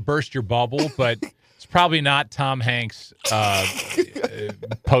don't mean to burst your bubble, but it's probably not Tom Hanks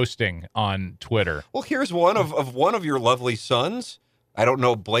posting on Twitter. Well, here's one of one of your lovely sons. I don't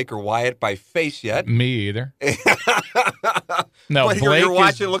know Blake or Wyatt by face yet. Me either. No, but Blake you're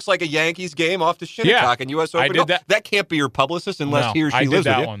watching. is, it looks like a Yankees game off the Shinnecock in U.S. Open. I did that. That can't be your publicist unless No, he or she I did lives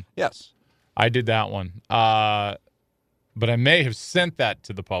that with you. one. Yes. I did that one. But I may have sent that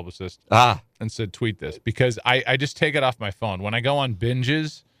to the publicist and said, tweet this, because I just take it off my phone. When I go on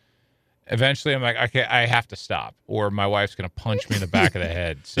binges, eventually I'm like, okay, I have to stop, or my wife's going to punch me in the back of the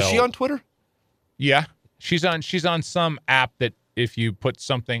head. So Is she on Twitter? Yeah. She's on some app that if you put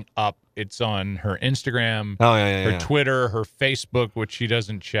something up, it's on her Instagram, her Twitter, her Facebook, which she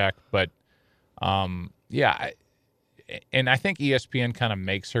doesn't check. But, yeah. And I think ESPN kind of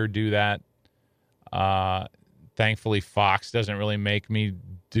makes her do that. Thankfully, Fox doesn't really make me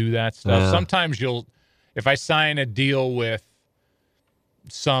do that stuff. Yeah. Sometimes if I sign a deal with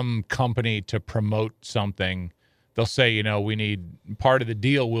some company to promote something, they'll say, you know, we need part of the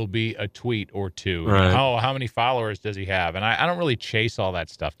deal will be a tweet or two. Right. You know, how many followers does he have? And I don't really chase all that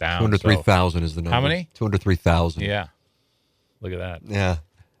stuff down. 203,000 is the number. How many? 203,000. Yeah. Look at that. Yeah.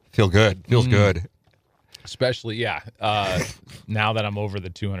 Feel good. Feels good. Especially, now that I'm over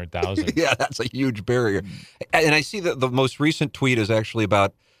the 200,000. Yeah, that's a huge barrier. And I see that the most recent tweet is actually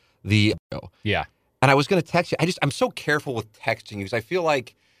about the. Yeah. And I was going to text you. I'm so careful with texting you because I feel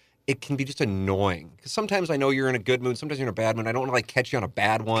like it can be just annoying. Because sometimes I know you're in a good mood, sometimes you're in a bad mood. I don't want to like catch you on a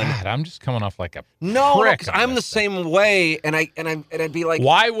bad one. God, I'm just coming off like a No, prick because on I'm the this thing. same way, and I'd be like,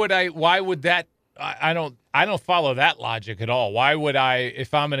 Why would that? I don't follow that logic at all. Why would I,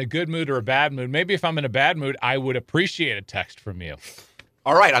 if I'm in a good mood or a bad mood? Maybe if I'm in a bad mood, I would appreciate a text from you.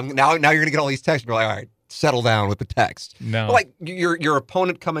 all right, now you're gonna get all these texts. And you're like, all right, settle down with the text. No. But like your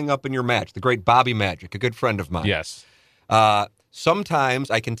opponent coming up in your match, the great Bobby Magic, a good friend of mine. Yes.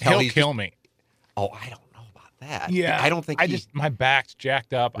 Sometimes I can tell He'll kill me. Oh, I don't know about that. Yeah. I don't think my back's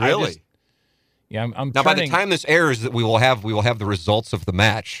jacked up. Really. I'm Now, by the turning- time this airs, that we will have the results of the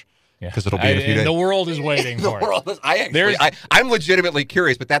match. Yeah. Because it'll be in a few and days. the world is waiting The for it. world is, I'm legitimately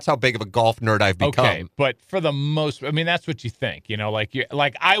curious, but that's how big of a golf nerd I've become. Okay, but for the most, I mean, that's what you think, you know,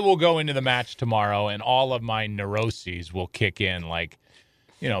 like I will go into the match tomorrow and all of my neuroses will kick in. Like,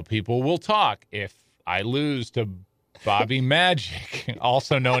 you know, people will talk if I lose to Bobby Magic,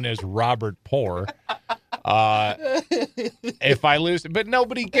 also known as Robert Poor. If I lose, but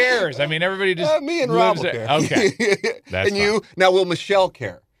nobody cares. I mean, everybody just me and Rob lives will it. care. Okay, that's and you now will Michelle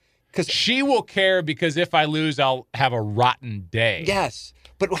care? Because she will care because if I lose, I'll have a rotten day. yes,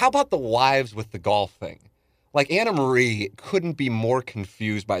 but how about the wives with the golf thing? Like Anna Marie couldn't be more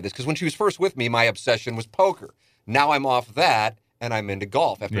confused by this because when she was first with me, my obsession was poker. Now I'm off that and I'm into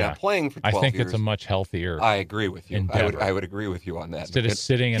golf after not playing for 12 I think years. it's a much healthier I agree with you. endeavor. I would agree with you on that. instead of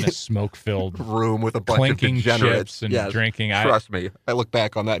sitting in a smoke-filled room with a bunch clinking of degenerates chips and Yes, drinking. Trust me, I look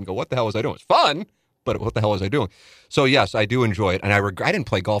back on that and go, "What the hell was I doing? It's fun, but what the hell was I doing?" So yes, I do enjoy it, and I didn't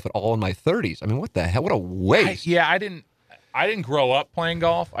play golf at all in my 30s. I mean, what the hell? What a waste! I didn't grow up playing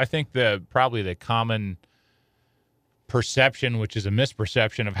golf. I think probably the common perception, which is a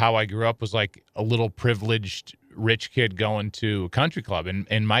misperception of how I grew up, was like a little privileged rich kid going to a country club.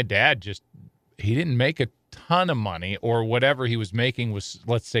 And my dad he didn't make a ton of money, or whatever he was making was,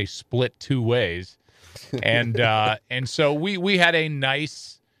 let's say, split two ways. And so we had a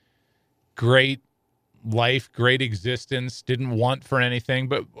nice, great life, great existence, didn't want for anything,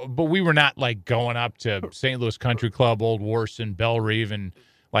 but we were not like going up to St. Louis Country Club, Old Warson, Bellerive, and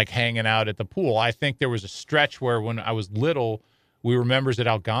like hanging out at the pool. I think there was a stretch where when I was little, we were members at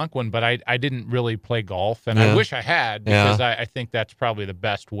Algonquin, but I didn't really play golf, and I wish I had, because I think that's probably the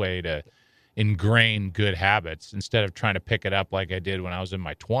best way to ingrain good habits instead of trying to pick it up like I did when I was in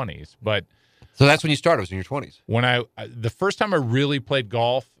my 20s. But So that's when you started, was in your 20s? when the first time I really played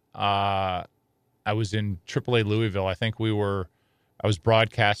golf, I was in AAA Louisville. I think I was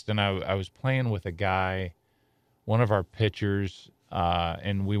broadcasting. I was playing with a guy, one of our pitchers,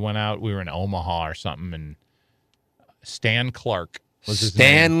 and we went out. We were in Omaha or something, and Stan Clark was his name.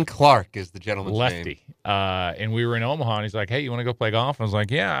 Stan Clark is the gentleman's name. Lefty. And we were in Omaha, and he's like, hey, you want to go play golf? And I was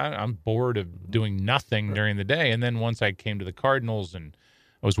like, yeah, I'm bored of doing nothing during the day. And then once I came to the Cardinals and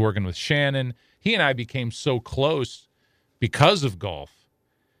I was working with Shannon, he and I became so close because of golf.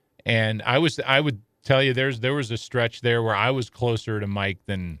 And I would tell you there was a stretch there where I was closer to Mike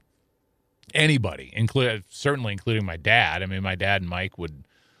than anybody, certainly including my dad. I mean, my dad and Mike would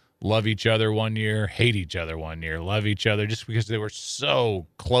love each other one year, hate each other one year, love each other, just because they were so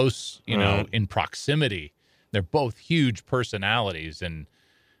close, in proximity. They're both huge personalities.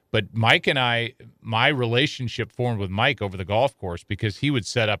 But Mike and I, my relationship formed with Mike over the golf course because he would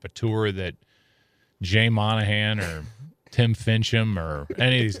set up a tour that Jay Monahan or Tim Fincham or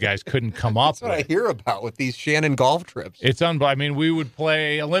any of these guys couldn't come up That's what with. I hear about with these Shannon golf trips. It's I mean, we would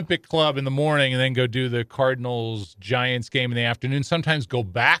play Olympic Club in the morning and then go do the Cardinals-Giants game in the afternoon, sometimes go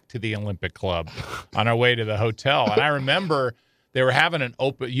back to the Olympic Club on our way to the hotel. And I remember they were having an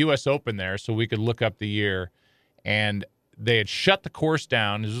U.S. Open there so we could look up the year, and they had shut the course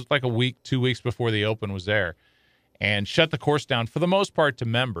down. This was like a week, 2 weeks before the Open was there, and shut the course down for the most part to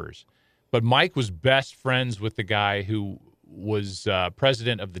members. But Mike was best friends with the guy who was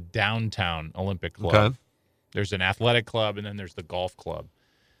president of the Downtown Olympic Club. Okay. There's an athletic club, and then there's the golf club.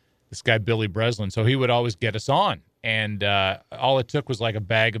 This guy, Billy Breslin. So he would always get us on. And all it took was like a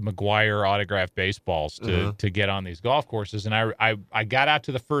bag of McGuire autographed baseballs to get on these golf courses. And I got out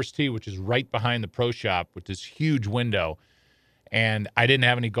to the first tee, which is right behind the pro shop with this huge window. And I didn't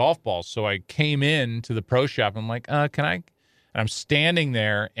have any golf balls. So I came in to the pro shop. I'm like, can I? And I'm standing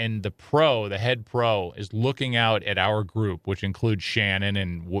there, and the head pro, is looking out at our group, which includes Shannon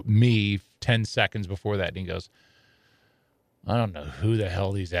and me 10 seconds before that. And he goes, I don't know who the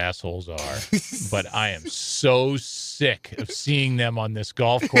hell these assholes are, but I am so sick of seeing them on this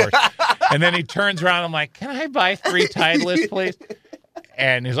golf course. And then he turns around. I'm like, can I buy 3 Titleist, please?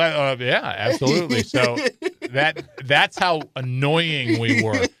 And he's like, yeah, absolutely. So that's how annoying we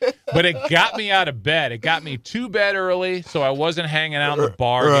were. But it got me out of bed. It got me to bed early, so I wasn't hanging out in the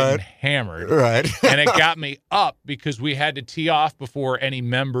bar getting hammered. Right. And it got me up because we had to tee off before any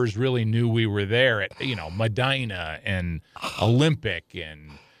members really knew we were there at, Medina and Olympic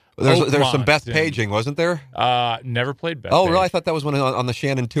and There's some Beth and, Paging, wasn't there? Never played Beth. Oh, Page. really? I thought that was one on the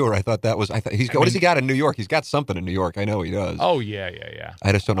Shannon tour. I thought what does he got in New York? He's got something in New York. I know he does. Oh, yeah.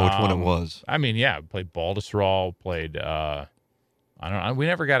 I just don't know which one it was. I mean, yeah, played Baldasserall, played, I don't know. We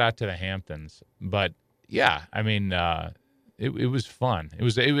never got out to the Hamptons, but yeah, I mean, it was fun. It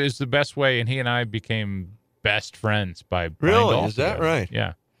was the best way, and he and I became best friends by playing Really? golf Is that together. right?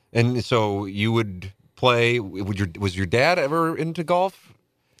 Yeah. And so you would play. Was your dad ever into golf?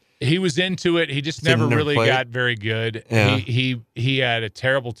 He was into it. He just Didn't never really play it? got very good. Yeah. He had a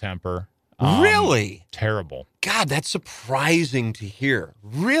terrible temper. Really? Terrible. God, that's surprising to hear.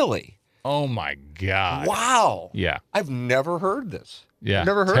 Really? Oh my God. Wow. Yeah. I've never heard this. Yeah.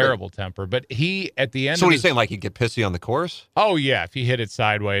 Never heard terrible temper. But he at the end So of what are you his, saying? Like he'd get pissy on the course? oh yeah, if he hit it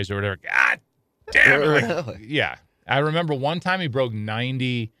sideways or whatever. God damn it. Like, Really? yeah. I remember one time he broke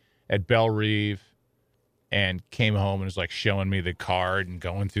 90 at Bellerive and came home and was like showing me the card and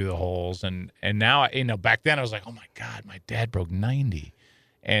going through the holes. And now, back then I was like, oh my God, my dad broke 90.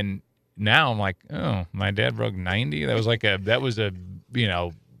 And now I'm like, oh, my dad broke 90. That was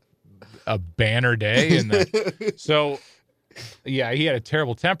a banner day. And so, yeah, he had a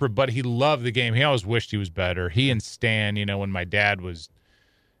terrible temper, but he loved the game. He always wished he was better. He and Stan, when my dad was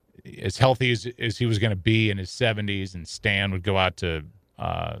as healthy as he was going to be in his 70s, and Stan would go out to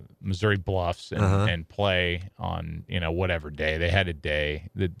Missouri Bluffs and play on, whatever day. They had a day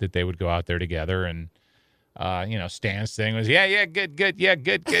that they would go out there together. And Stan's thing was, yeah, good, yeah,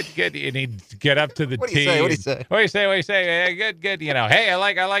 good. And he'd get up to the tee. What do you say? What do you say? Yeah, good. Hey, I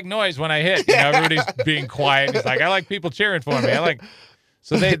like noise when I hit. Everybody's being quiet. He's like, I like people cheering for me.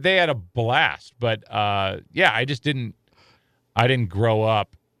 So they had a blast. But I just didn't grow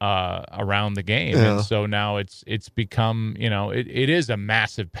up around the game, and so now it's become, it is a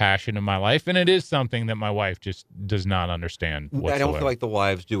massive passion in my life, and it is something that my wife just does not understand whatsoever. I don't feel like the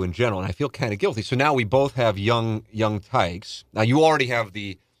wives do in general, and I feel kind of guilty. So now we both have young Tykes. Now you already have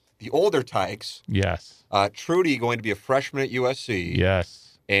the older Tykes. Yes. Trudy going to be a freshman at USC.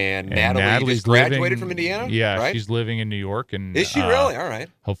 Yes. And Natalie just graduated from Indiana? Yeah, right? She's living in New York. And is she really? All right.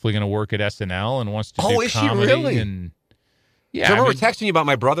 Hopefully going to work at SNL and wants to do comedy. She really? And yeah, so I remember texting you about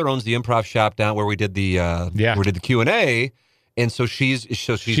my brother owns the improv shop down where we did the Q&A, and so she's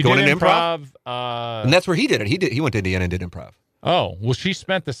going into improv. And that's where he did it. He went to Indiana and did improv. Oh, well, she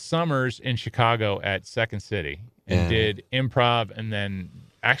spent the summers in Chicago at Second City and did improv, and then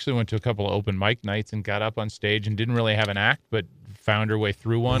actually went to a couple of open mic nights and got up on stage and didn't really have an act, but found her way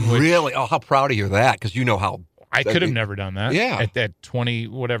through one. Really? Oh, how proud of you of that, because you know how... I could have never done that. Yeah. At that 20,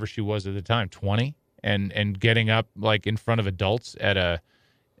 whatever she was at the time, 20, and getting up like in front of adults at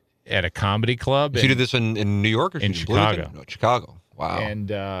a comedy club. She did this in New York or in Chicago? No, Chicago. Wow.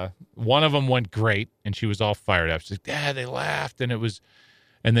 And one of them went great, and she was all fired up. She's like, "Dad, they laughed," and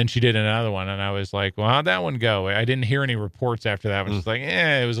then she did another one, and I was like, "Well, how'd that one go?" I didn't hear any reports after that one. She's like,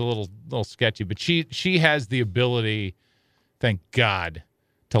 it was a little sketchy, but she has the ability, thank God,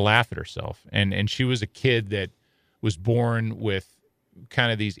 to laugh at herself, and she was a kid that was born with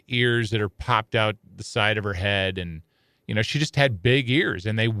kind of these ears that are popped out the side of her head, and she just had big ears,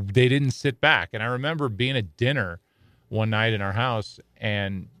 and they didn't sit back. And I remember being at dinner one night in our house,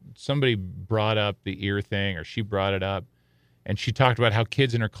 and somebody brought up the ear thing, or she brought it up, and she talked about how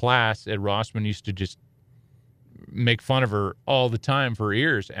kids in her class at Rossman used to just make fun of her all the time for her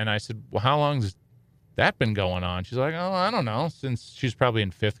ears. And I said, well, how long has that been going on? She's like, oh, I don't know. Since she's probably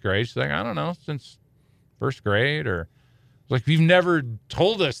in 5th grade. She's like, I don't know, since 1st grade. Or like, you've never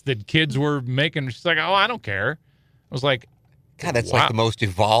told us that kids were making. She's like, oh, I don't care. I was like, God, that's like the most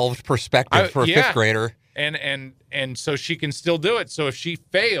evolved perspective for a 5th grader. And so she can still do it. So if she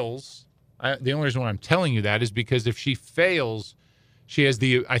fails, the only reason why I'm telling you that is because if she fails,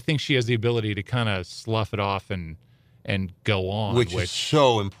 I think she has the ability to kind of slough it off and go on. Which is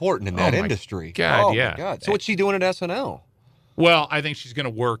so important in that industry. God, my God. So what's she doing at SNL? Well, I think she's going to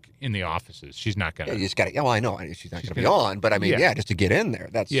work in the offices. She's not going to. Yeah, you just got to. Well, I know she's not going to be on, but I mean, just to get in there.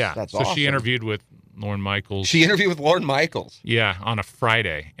 That's awesome. So she interviewed with Lorne Michaels. She interviewed with Lorne Michaels. Yeah, on a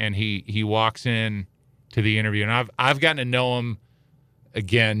Friday, and he walks in to the interview, and I've gotten to know him,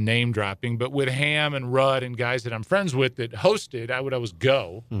 again, name dropping, but with Ham and Rudd and guys that I'm friends with that hosted, I would always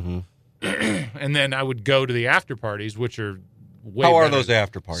go, and then I would go to the after parties, which are way How are better. Those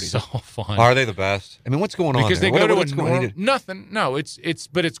after parties? So fun. Are they the best? I mean, what's going on because there? they go What's to nothing. No, it's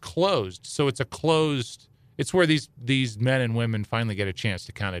closed. So it's a closed. It's where these men and women finally get a chance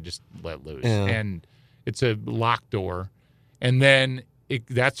to kind of just let loose, and it's a locked door, and then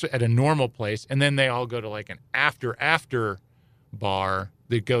that's at a normal place, and then they all go to like an after bar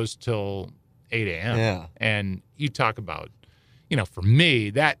that goes till 8 a.m. Yeah. And you talk about, for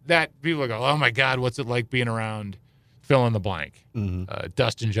me, that people go, oh my God, what's it like being around fill in the blank?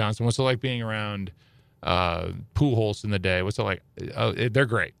 Dustin Johnson, what's it like being around Pujols in the day? What's it like? They're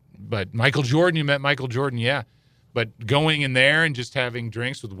great. But Michael Jordan, you met Michael Jordan, yeah. But going in there and just having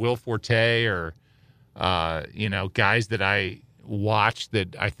drinks with Will Forte or, guys that I watch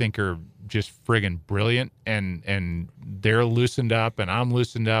that I think are just friggin' brilliant, and they're loosened up and I'm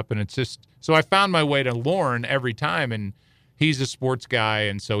loosened up, and it's just so I found my way to Lorne every time, and he's a sports guy,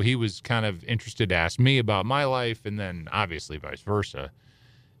 and so he was kind of interested to ask me about my life, and then obviously vice versa,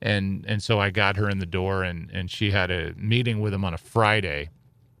 and so I got her in the door, and she had a meeting with him on a Friday,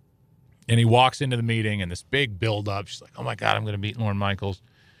 and he walks into the meeting and this big build up. She's like, oh my God, I'm going to meet Lorne Michaels,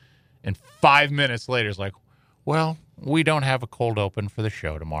 and 5 minutes later it's like, well, we don't have a cold open for the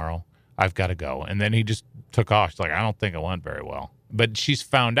show tomorrow. I've got to go. And then he just took off. She's like, I don't think it went very well. But she's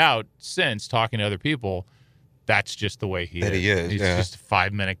found out since talking to other people, that's just the way he is. He's just a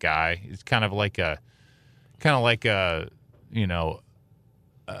 5-minute guy. He's kind of like a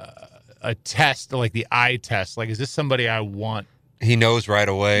test, like the eye test. Like, is this somebody I want? He knows right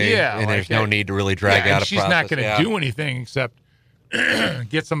away. Yeah. And there's no need to really drag out a process. She's not going to do anything except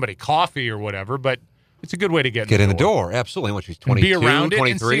get somebody coffee or whatever. But it's a good way to get in the door. Absolutely. When she's 22, be around 23.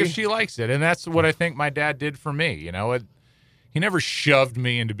 it and see if she likes it. And that's what I think my dad did for me. He never shoved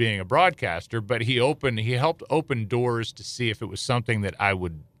me into being a broadcaster, but he helped open doors to see if it was something that I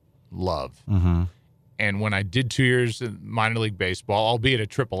would love. And when I did 2 years in minor league baseball, albeit at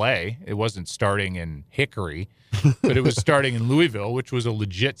AAA, it wasn't starting in Hickory, but it was starting in Louisville, which was a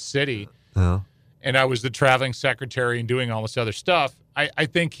legit city. And I was the traveling secretary and doing all this other stuff. I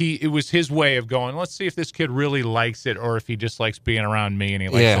think it was his way of going, let's see if this kid really likes it or if he just likes being around me and he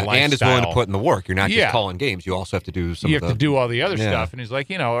likes the lifestyle. And is willing to put in the work. You're not just calling games. You also have to do You have to do all the other stuff. And he's like,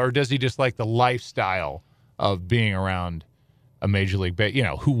 or does he just like the lifestyle of being around a major league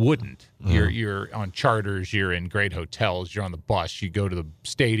who wouldn't? You're on charters, you're in great hotels, you're on the bus, you go to the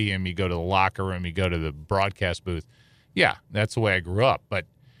stadium, you go to the locker room, you go to the broadcast booth. Yeah, that's the way I grew up. But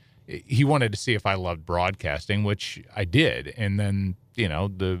he wanted to see if I loved broadcasting, which I did. And then,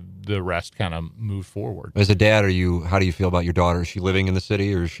 the rest kind of moved forward. As a dad, how do you feel about your daughter? Is she living in the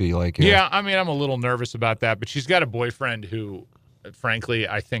city or is she like... Yeah, I mean, I'm a little nervous about that, but she's got a boyfriend who, frankly,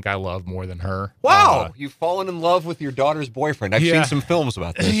 I think I love more than her. Wow, you've fallen in love with your daughter's boyfriend. I've seen some films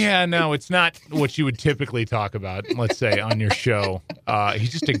about this. Yeah, no, it's not what you would typically talk about, let's say, on your show.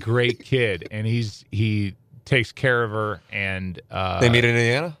 He's just a great kid, and he takes care of her. And they meet in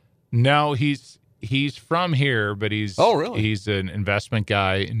Indiana? No, he's from here, but he's he's an investment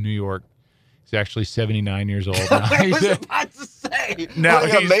guy in New York. He's actually 79 years old now. I was about to say. Now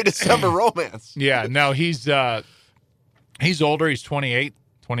he's May December romance. Yeah, no, he's older. He's 28,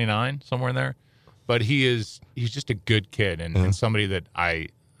 29, somewhere in there. But he's just a good kid and somebody that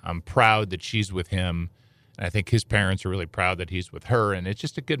I'm proud that she's with him. And I think his parents are really proud that he's with her, and it's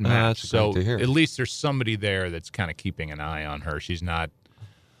just a good match. So at least there's somebody there that's kind of keeping an eye on her. She's not,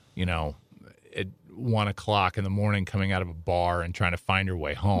 at 1 o'clock in the morning coming out of a bar and trying to find her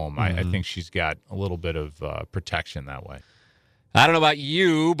way home. I think she's got a little bit of protection that way. I don't know about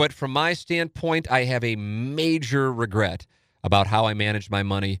you, but from my standpoint, I have a major regret about how I managed my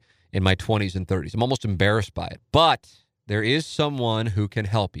money in my 20s and 30s. I'm almost embarrassed by it. But there is someone who can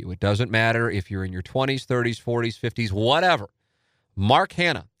help you. It doesn't matter if you're in your 20s, 30s, 40s, 50s, whatever. Mark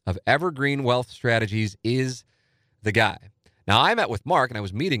Hanna of Evergreen Wealth Strategies is the guy. Now, I met with Mark, and I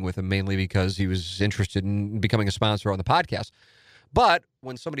was meeting with him mainly because he was interested in becoming a sponsor on the podcast. But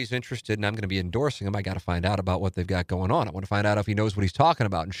when somebody's interested and I'm going to be endorsing him, I got to find out about what they've got going on. I want to find out if he knows what he's talking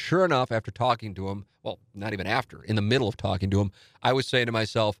about. And sure enough, after talking to him, well, not even after, in the middle of talking to him, I was saying to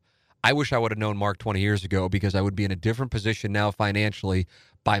myself, I wish I would have known Mark 20 years ago because I would be in a different position now financially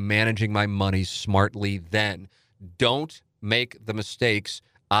by managing my money smartly then. Don't make the mistakes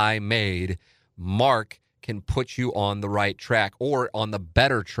I made. Mark can put you on the right track or on the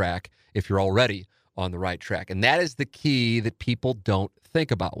better track if you're already on the right track. And that is the key that people don't think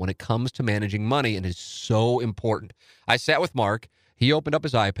about when it comes to managing money, and is so important. I sat with Mark. He opened up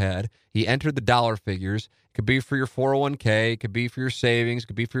his iPad. He entered the dollar figures. It could be for your 401k. It could be for your savings. It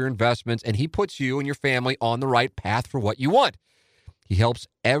could be for your investments. And he puts you and your family on the right path for what you want. He helps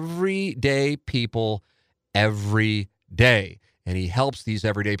everyday people every day. And he helps these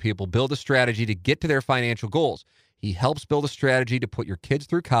everyday people build a strategy to get to their financial goals. He helps build a strategy to put your kids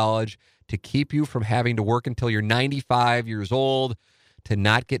through college, to keep you from having to work until you're 95 years old, to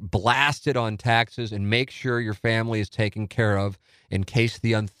not get blasted on taxes, and make sure your family is taken care of in case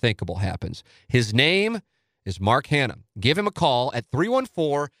the unthinkable happens. His name is Mark Hanna. Give him a call at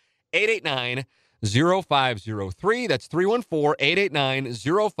 314-889-0503. That's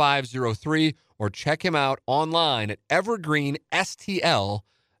 314-889-0503. Or check him out online at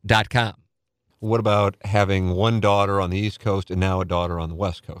evergreenstl.com. What about having one daughter on the East Coast and now a daughter on the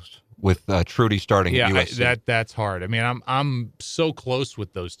West Coast with Trudy starting at USC? That's hard. I mean, I'm so close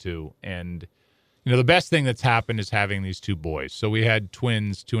with those two, and the best thing that's happened is having these two boys. So we had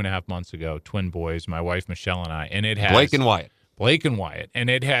twins 2.5 months ago, twin boys, my wife Michelle and I, and it has Blake and Wyatt,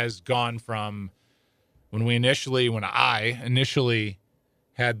 and it has gone from when I initially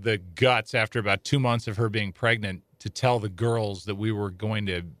had the guts after about 2 months of her being pregnant to tell the girls that we were going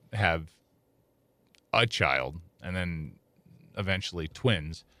to have a child and then eventually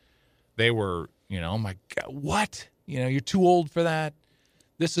twins. They were, oh my God, what? You're too old for that.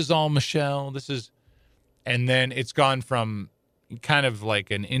 This is all Michelle. And then it's gone from kind of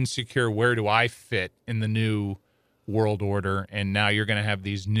like an insecure, where do I fit in the new world order? And now you're going to have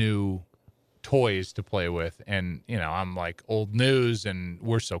these new toys to play with, and I'm like old news, and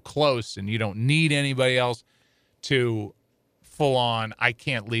we're so close, and you don't need anybody else, to full on I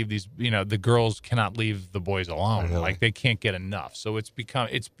can't leave these, the girls cannot leave the boys alone. Really? Like they can't get enough. So it's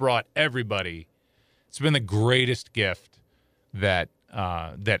brought everybody. It's been the greatest gift that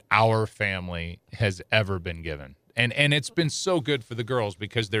our family has ever been given, and it's been so good for the girls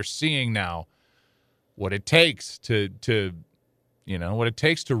because they're seeing now what it takes to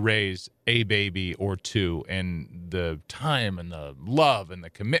raise a baby or two, and the time and the love and the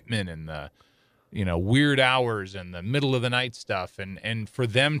commitment and the weird hours and the middle of the night stuff. And for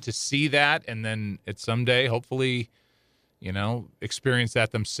them to see that and then at someday, hopefully, experience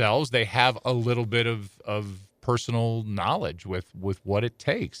that themselves, they have a little bit of personal knowledge with what it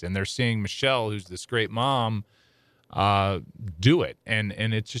takes. And they're seeing Michelle, who's this great mom, do it. And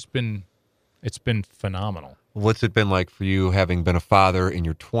it's been phenomenal. What's it been like for you having been a father in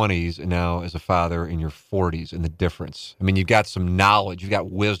your 20s and now as a father in your 40s, and the difference? I mean, you've got some knowledge, you've got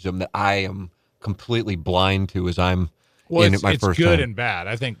wisdom that I am completely blind to as I'm in it my first time. It's good and bad.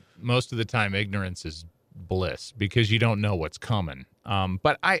 I think most of the time ignorance is bliss because you don't know what's coming.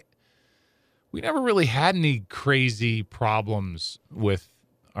 But we never really had any crazy problems with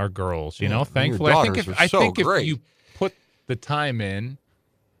our girls, thankfully. I think if you put the time in,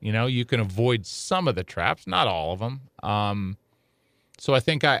 you can avoid some of the traps, not all of them. So I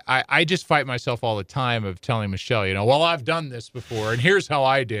think I just fight myself all the time of telling Michelle, well, I've done this before, and here's how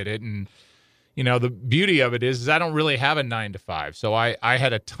I did it. And, the beauty of it is I don't really have a 9 to 5. So I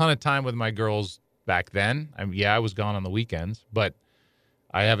had a ton of time with my girls back then. I was gone on the weekends, but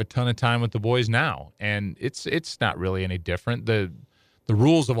I have a ton of time with the boys now. And it's not really any different. The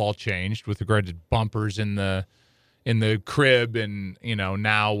rules have all changed with regard to bumpers in the crib and,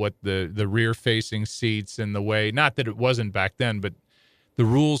 now what the rear facing seats and the way, not that it wasn't back then, but the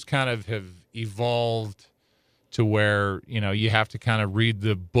rules kind of have evolved to where, you have to kind of read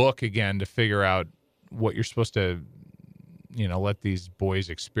the book again to figure out what you're supposed to, let these boys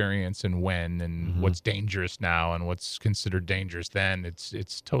experience and when and what's dangerous now and what's considered dangerous then.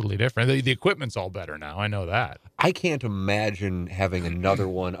 It's totally different. The equipment's all better now. I know that. I can't imagine having another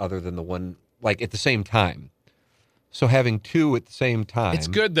one other than the one like at the same time. So having two at the same time. It's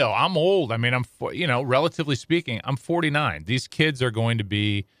good, though. I'm old. I mean, relatively speaking, I'm 49. These kids are going to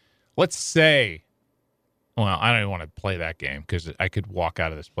be, let's say, well, I don't even want to play that game because I could walk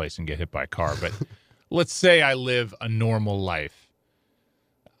out of this place and get hit by a car. But let's say I live a normal life.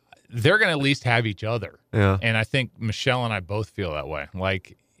 They're going to at least have each other. Yeah. And I think Michelle and I both feel that way.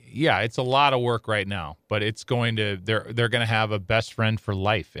 Like, yeah, it's a lot of work right now, but they're going to have a best friend for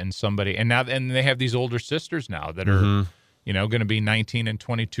life and somebody. And they have these older sisters now that are, going to be 19 and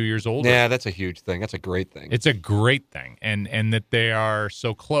 22 years older. Yeah, that's a huge thing. That's a great thing. It's a great thing. And that they are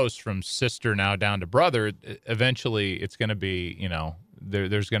so close from sister now down to brother. Eventually it's going to be,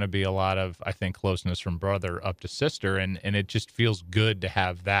 there's going to be a lot of, I think, closeness from brother up to sister. And it just feels good to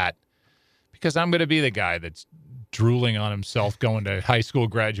have that because I'm going to be the guy that's drooling on himself going to high school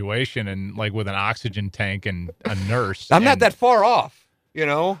graduation and like with an oxygen tank and a nurse. I'm not that far off,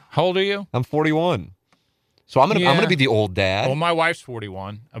 How old are you? I'm 41. So I'm gonna be the old dad. Well, my wife's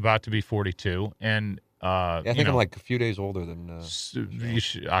 41, about to be 42, and I think I'm like a few days older than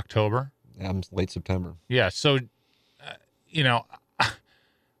October. Yeah, I'm late September. Yeah, so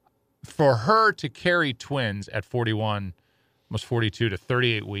for her to carry twins at 41, almost 42 to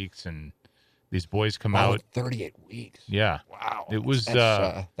 38 weeks, and these boys come out 38 weeks. Yeah, wow. It was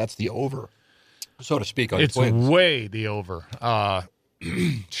that's the over, so to speak. On it's twins. Way the over.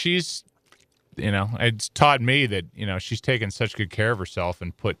 She's. It's taught me that, she's taken such good care of herself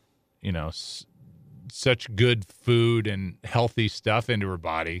and put, such good food and healthy stuff into her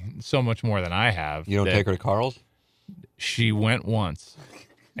body, so much more than I have. You don't take her to Carl's? She went once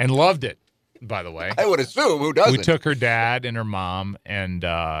and loved it, by the way. I would assume. Who doesn't? We took her dad and her mom and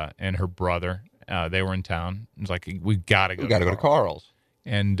her brother. They were in town. It was like, we got to go to Carl's.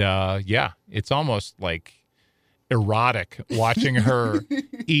 And, it's almost like erotic watching her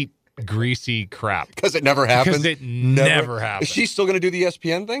eat greasy crap because it never happens. Because it never happens. Is she still going to do the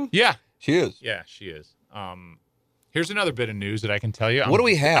ESPN thing? Yeah, she is. Yeah, she is. Here's another bit of news that I can tell you. What do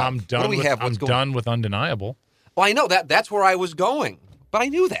we have? I'm done. I'm done with Undeniable. Well, I know that. That's where I was going, but I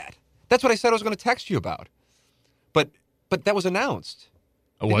knew that. That's what I said I was going to text you about. But that was announced.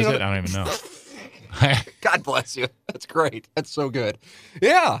 Oh, was it? I don't even know. God bless you. That's great. That's so good.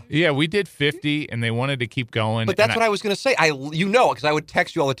 Yeah. Yeah, we did 50, and they wanted to keep going. But that's what I was going to say. Because I would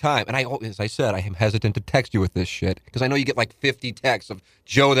text you all the time. And as I said, I am hesitant to text you with this shit because I know you get like 50 texts of,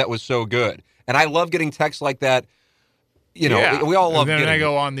 Joe, that was so good. And I love getting texts like that. We all love getting it. Then I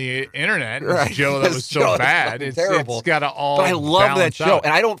go on the internet, right. Joe, that was so bad. It's terrible. It's got to all But I love that show. Out.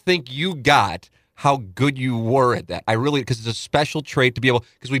 And I don't think you got how good you were at that. I really, because it's a special trait to be able,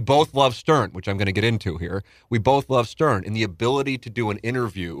 because we both love Stern, which I'm going to get into here. We both love Stern, and the ability to do an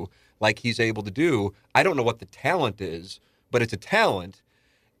interview like he's able to do. I don't know what the talent is, but it's a talent,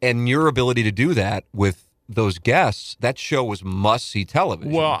 and your ability to do that with those guests, that show was must-see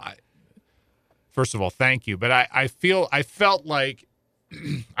television. Well, first of all, thank you, but I felt like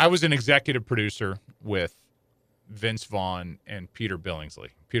I was an executive producer with Vince Vaughn and Peter Billingsley.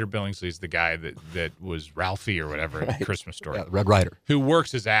 Peter Billingsley's the guy that was Ralphie or whatever in Christmas Story. Yeah, Red Ryder. Who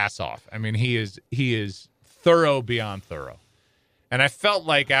works his ass off. I mean, he is thorough beyond thorough. And I felt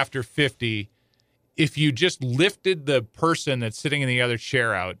like after 50, if you just lifted the person that's sitting in the other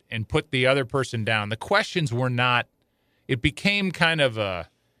chair out and put the other person down, the questions were not, it became kind of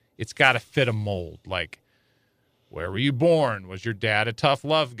it's got to fit a mold. Like, where were you born? Was your dad a tough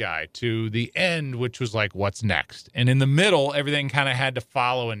love guy? To the end, which was like, what's next? And in the middle, everything kind of had to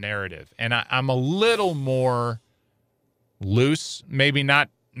follow a narrative. And I'm a little more loose. Maybe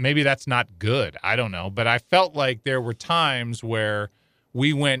that's not good. I don't know. But I felt like there were times where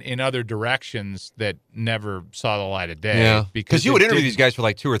we went in other directions that never saw the light of day. Yeah, because you would interview these guys for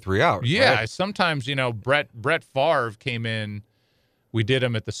like 2 or 3 hours. Yeah, right? Sometimes, Brett Favre came in. We did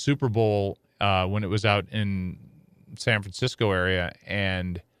him at the Super Bowl when it was out in San Francisco area,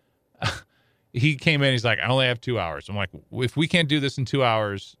 and he came in. He's like, I only have 2 hours. I'm like, if we can't do this in 2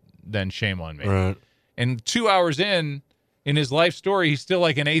 hours, then shame on me. Right. And 2 hours in his life story, he's still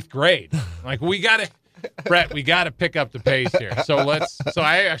like in 8th grade. Like, Brett, we got to pick up the pace here. So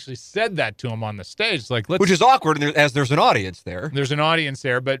I actually said that to him on the stage. Like, which is awkward as there's an audience there. There's an audience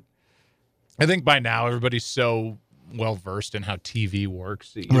there, but I think by now everybody's so well versed in how TV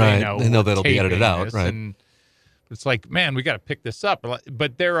works. Right. They know that'll be edited out. Right. And it's like, man, we got to pick this up.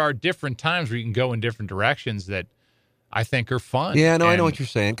 But there are different times where you can go in different directions that I think are fun. Yeah, no, I know what you're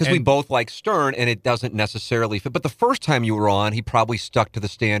saying. Because we both like Stern, and it doesn't necessarily fit. But the first time you were on, he probably stuck to the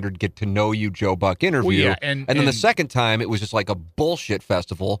standard get to know you Joe Buck interview. Well, yeah, and then the second time, it was just like a bullshit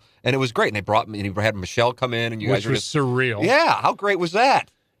festival, and it was great. And they brought me, and he had Michelle come in, and you guys were just surreal. Yeah, how great was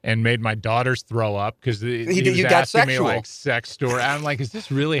that? And made my daughters throw up because he was you got asking sexual. me like sex story. I'm like, is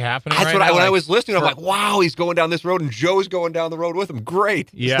this really happening? That's right what now? When I was listening, I'm like, wow, he's going down this road, and Joe's going down the road with him. Great,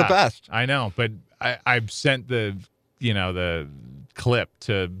 yeah, it's the best. I know, but I've sent the clip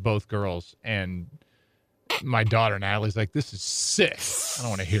to both girls, and my daughter Natalie's like, this is sick. I don't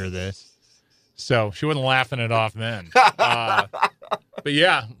want to hear this. So she wasn't laughing it off then. But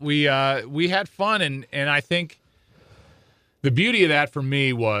yeah, we had fun, and I think the beauty of that for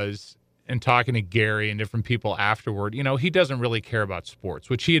me was, in talking to Gary and different people afterward, he doesn't really care about sports,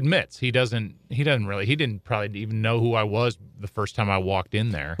 which he admits. He didn't probably even know who I was the first time I walked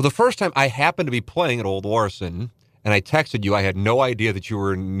in there. Well, the first time I happened to be playing at Old Warson, and I texted you. I had no idea that you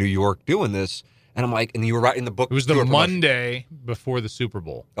were in New York doing this, and I'm like, and you were writing the book. It was the Monday before the Super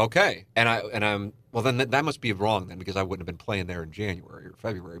Bowl. Okay, and I'm well. Then that must be wrong then, because I wouldn't have been playing there in January or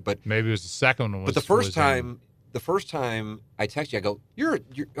February. But maybe it was the second one. But the first time I texted you, I go, you're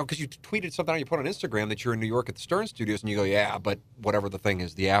because you tweeted something out, you put on Instagram that you're in New York at the Stern Studios, and you go, yeah, but whatever the thing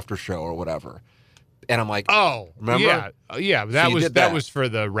is, the after show or whatever. And I'm like, oh, remember? Yeah, that was for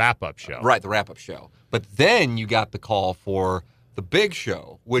the wrap-up show. Right, the wrap-up show. But then you got the call for the big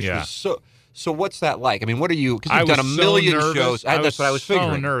show, which was so what's that like? I mean, what are you, because you've done a million shows. That's what I was figuring.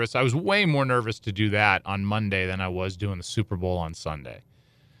 I was so nervous. I was way more nervous to do that on Monday than I was doing the Super Bowl on Sunday.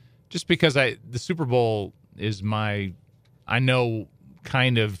 Just because the Super Bowl is I know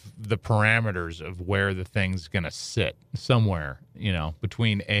kind of the parameters of where the thing's going to sit somewhere,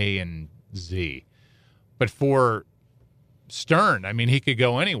 between A and Z. But for Stern, I mean, he could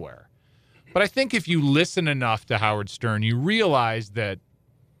go anywhere. But I think if you listen enough to Howard Stern, you realize that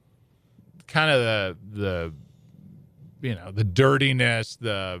kind of the dirtiness,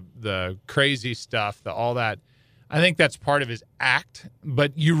 the crazy stuff, all that, I think that's part of his act.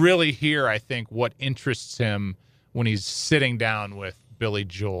 But you really hear, I think, what interests him when he's sitting down with Billy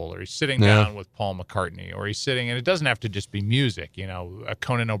Joel, or he's sitting down with Paul McCartney, or he's sitting, and it doesn't have to just be music. A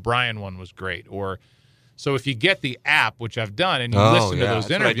Conan O'Brien one was great. So if you get the app, which I've done, and you listen to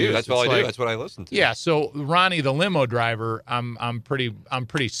those interviews, that's all I do. That's what I listen to. Yeah. So Ronnie, the limo driver, I'm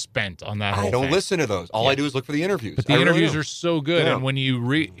pretty spent on that. I don't listen to those. All I do is look for the interviews. But the interviews are so good, and when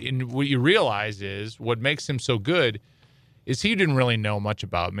what you realize is what makes him so good is he didn't really know much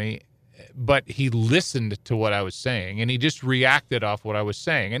about me, but he listened to what I was saying, and he just reacted off what I was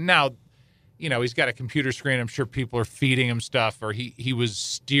saying. And now, he's got a computer screen. I'm sure people are feeding him stuff, or he was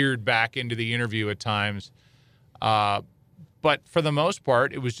steered back into the interview at times. But for the most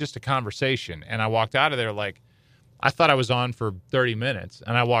part, it was just a conversation. And I walked out of there like, I thought I was on for 30 minutes,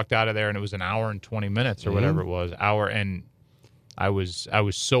 and I walked out of there and it was an hour and 20 minutes or whatever it was, and I was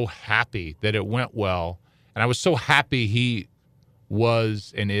so happy that it went well. And I was so happy he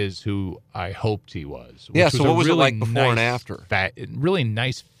was and is who I hoped he was. Yeah, so what was it like before and after? Really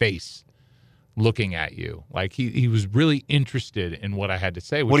nice face looking at you. Like he was really interested in what I had to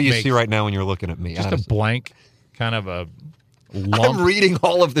say. What do you see right now when you're looking at me? Just a blank, kind of a lump. I'm reading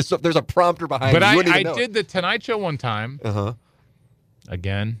all of this. There's a prompter behind me. But I did the Tonight Show one time.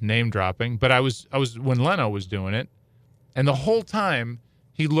 again, name dropping, but I was when Leno was doing it, and the whole time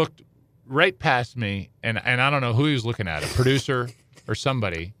he looked right past me, and I don't know who he was looking at, a producer or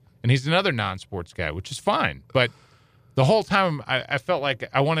somebody, and he's another non-sports guy, which is fine, but the whole time I felt like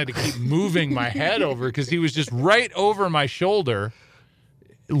I wanted to keep moving my head over because he was just right over my shoulder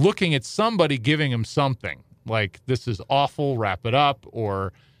looking at somebody giving him something like, this is awful, wrap it up,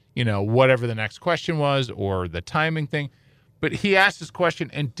 or, whatever the next question was, or the timing thing. But he asked his question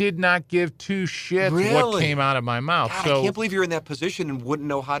and did not give two shits what came out of my mouth. God, so I can't believe you're in that position and wouldn't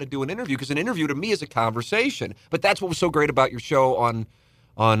know how to do an interview, because an interview to me is a conversation. But that's what was so great about your show on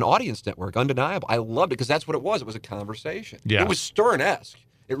Audience Network, Undeniable. I loved it because that's what it was. It was a conversation. Yeah. It was Stern-esque.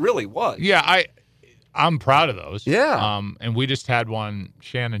 It really was. Yeah, I'm proud of those. Yeah. And we just had one,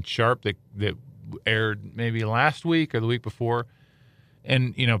 Shannon Sharp, that aired maybe last week or the week before.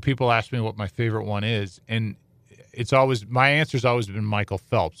 And, people ask me what my favorite one is. And my answer's always been Michael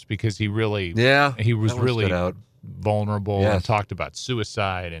Phelps, because he was really vulnerable and talked about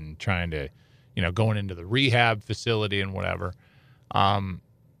suicide and trying to, going into the rehab facility and whatever.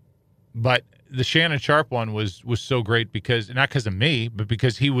 But the Shannon Sharp one was so great because, not because of me, but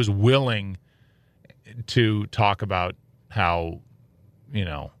because he was willing to talk about how, I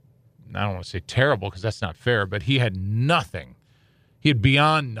don't want to say terrible because that's not fair, but he had nothing. He had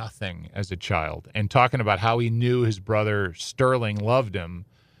beyond nothing as a child. And talking about how he knew his brother Sterling loved him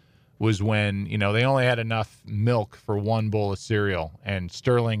was when, they only had enough milk for one bowl of cereal, and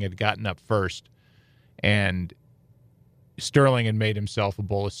Sterling had gotten up first, and Sterling had made himself a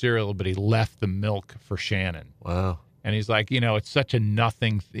bowl of cereal, but he left the milk for Shannon. Wow. And he's like, it's such a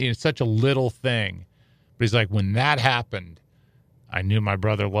nothing, it's such a little thing. But he's like, when that happened, I knew my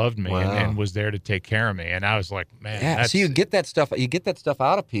brother loved me and was there to take care of me. And I was like, man. Yeah, so you get that stuff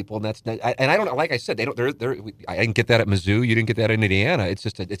out of people, and I don't, like I said, I didn't get that at Mizzou. You didn't get that in Indiana. It's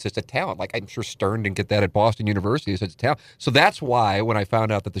just a talent. Like, I'm sure Stern didn't get that at Boston University. It's a talent. So that's why when I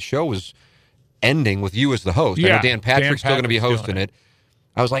found out that the show was ending with you as the host, I know Dan Patrick's still going to be hosting it.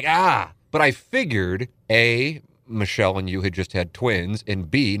 I was like, but I figured, A, Michelle and you had just had twins,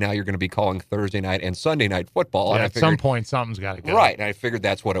 and B, now you're going to be calling Thursday night and Sunday night football. Yeah, and at some point, something's got to go. Right, and I figured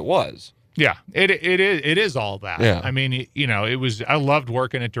that's what it was. Yeah, it is all that. Yeah. I mean, it was. I loved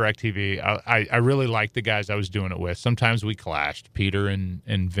working at DirecTV. I really liked the guys I was doing it with. Sometimes we clashed, Peter and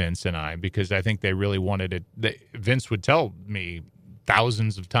Vince and I, because I think they really wanted it. Vince would tell me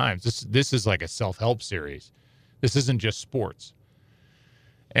thousands of times, this is like a self-help series. This isn't just sports.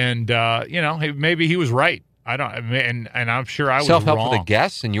 And maybe he was right. I don't, and I'm sure I was self-help wrong. for the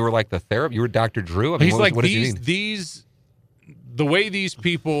guests, and you were like the therapist. You were Dr. Drew. I mean, he's like, what does he mean? The way these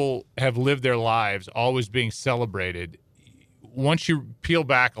people have lived their lives, always being celebrated. Once you peel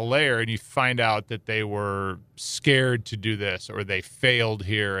back a layer and you find out that they were scared to do this, or they failed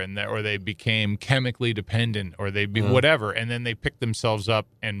here, or they became chemically dependent, or they be whatever, and then they picked themselves up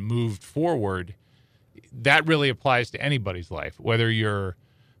and moved forward. That really applies to anybody's life, whether you're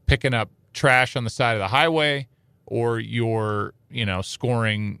picking up trash on the side of the highway, or you're,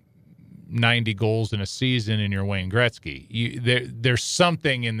 scoring 90 goals in a season and you're Wayne Gretzky. There's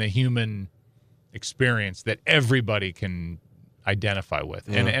something in the human experience that everybody can identify with,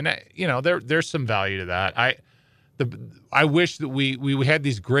 and there's some value to that. I wish that we had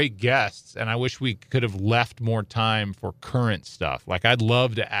these great guests, and I wish we could have left more time for current stuff. Like, I'd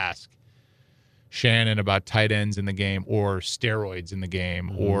love to ask Shannon about tight ends in the game, or steroids in the game,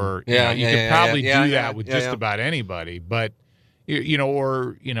 or you could probably do that with just about anybody. But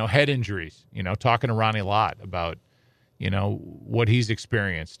or head injuries. Talking to Ronnie Lott about what he's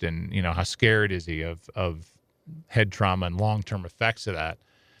experienced, and how scared is he of head trauma and long-term effects of that.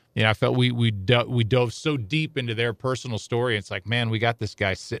 I felt we dove so deep into their personal story. It's like, man, we got this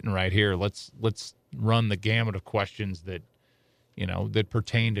guy sitting right here. Let's run the gamut of questions that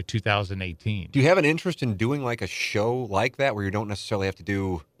pertain to 2018. Do you have an interest in doing like a show like that, where you don't necessarily have to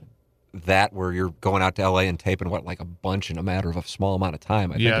do that, where you're going out to LA and taping like a bunch in a matter of a small amount of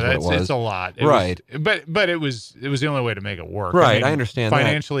time? I think is what it was. It's a lot. Right. But it was the only way to make it work. Right. I understand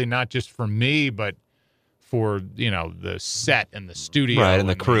financially, not just for me, but for the set and the studio, right, and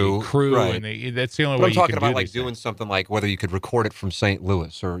the crew, right. And that's the only way. I'm talking about like doing something like whether you could record it from St.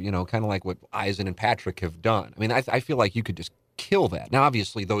 Louis, or kind of like what Eisen and Patrick have done. I mean, I feel like you could just kill that. Now,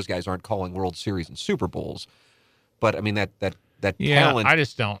 obviously, those guys aren't calling World Series and Super Bowls, but I mean that talent. I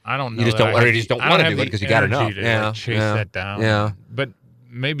just don't. I don't know. You just don't want to do it because you got enough. To chase that down. Yeah, but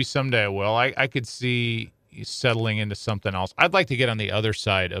maybe someday I will. I could see settling into something else. I'd like to get on the other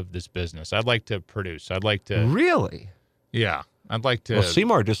side of this business. I'd like to produce. I'd like to really. Yeah, I'd like to. Well,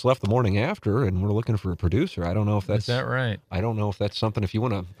 Seymour just left the morning after, and we're looking for a producer. I don't know if that's Is that right? I don't know if that's something. If you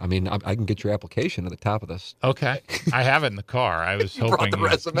want to, I mean, I can get your application at the top of this. Okay, I have it in the car. I was You hoping brought the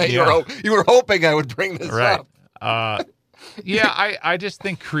resume. Yeah. You were hoping I would bring this Right. up. Yeah, I just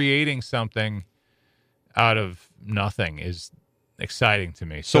think creating something out of nothing is exciting to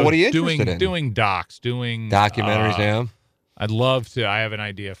me. So what are you interested in? Doing docs, doing Documentaries, yeah. I'd love to. I have an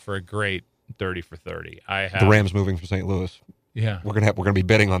idea for a great 30 for 30. I have The Rams moving from St. Louis. Yeah. We're gonna be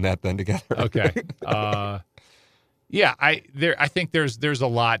bidding on that then together. Okay. Yeah, I think there's a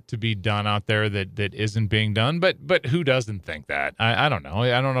lot to be done out there that isn't being done, but who doesn't think that? I don't know.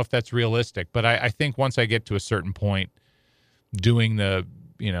 I don't know if that's realistic, but I think once I get to a certain point, doing the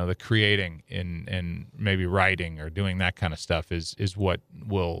creating and maybe writing or doing that kind of stuff is what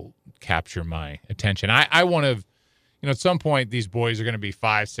will capture my attention. I want to, at some point these boys are going to be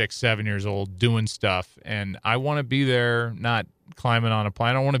 5, 6, 7 years old doing stuff, and I want to be there, not climbing on a plane.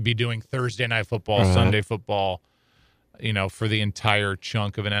 I don't want to be doing Thursday night football, Sunday football, for the entire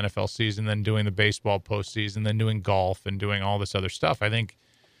chunk of an NFL season, then doing the baseball postseason, then doing golf and doing all this other stuff. I think,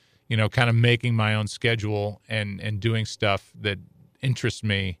 kind of making my own schedule and doing stuff that interests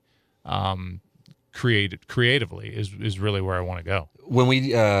me creatively is really where I want to go. When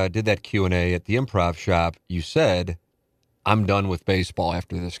we did that Q&A at the Improv Shop, you said, I'm done with baseball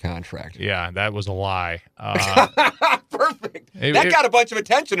after this contract. Yeah, that was a lie. Perfect. That got a bunch of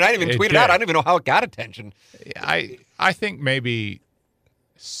attention, and I didn't even tweet it out. I don't even know how it got attention. I think maybe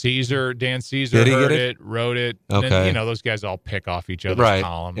Dan Caesar heard it, wrote it. Okay. And, those guys all pick off each other's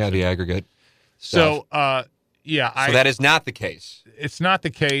columns. Yeah, the aggregate. So, so that is not the case. It's not the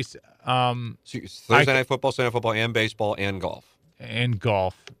case. So Thursday night football, Sunday night football, and baseball, and golf. And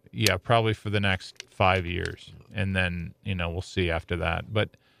golf, yeah, probably for the next 5 years. And then, we'll see after that. But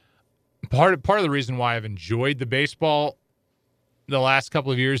part of the reason why I've enjoyed the baseball the last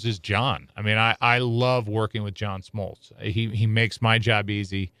couple of years is John. I mean, I love working with John Smoltz. He makes my job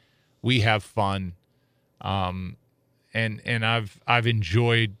easy. We have fun. And I've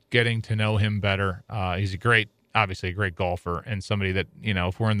enjoyed getting to know him better. He's obviously a great golfer, and somebody that,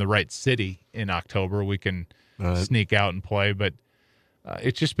 if we're in the right city in October, we can sneak out and play. But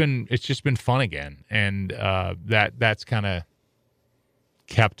it's just been fun again, and that's kind of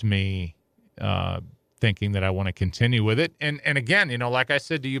kept me thinking that I want to continue with it. And again, like I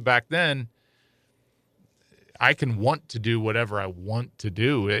said to you back then, I can want to do whatever I want to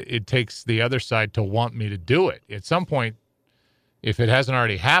do. It takes the other side to want me to do it. At some point, if it hasn't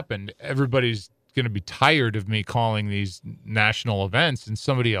already happened, everybody's going to be tired of me calling these national events, and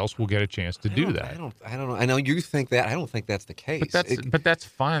somebody else will get a chance to do that. I don't know. I know you think that. I don't think that's the case. But that's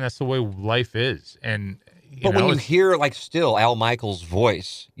fine. That's the way life is. And when you hear still Al Michaels'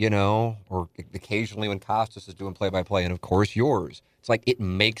 voice, or occasionally when Costas is doing play-by-play, and of course yours, it's like it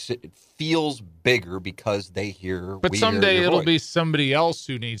feels bigger because they hear. But someday it'll be somebody else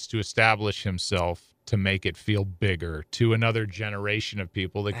who needs to establish himself to make it feel bigger to another generation of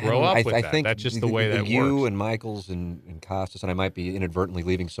people that grow up with that. That's just the way that works. You and Michaels and Costas, and I might be inadvertently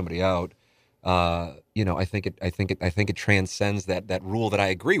leaving somebody out. I think it transcends that rule that I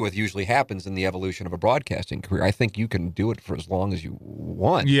agree with usually happens in the evolution of a broadcasting career. I think you can do it for as long as you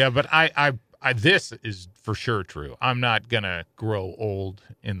want. Yeah, but I this is for sure true. I'm not gonna grow old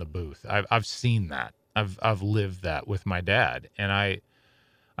in the booth. I've seen that. I've lived that with my dad, and I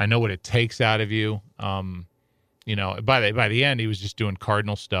know what it takes out of you. By the end, he was just doing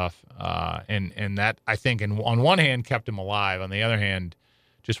Cardinal stuff, and that I think, on one hand, kept him alive. On the other hand,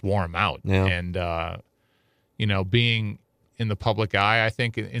 just wore him out. Yeah. And being in the public eye, I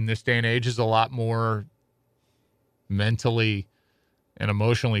think in this day and age is a lot more mentally and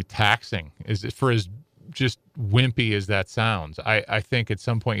emotionally taxing. For as just wimpy as that sounds, I think at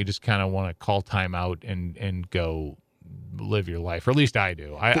some point you just kind of want to call time out and go live your life, or at least I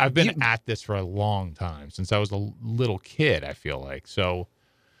do. I've been at this for a long time, since I was a little kid, I feel like. So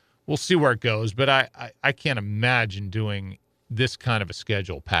we'll see where it goes, but I can't imagine doing this kind of a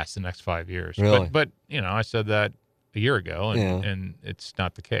schedule past the next 5 years. Really? But I said that a year ago, and it's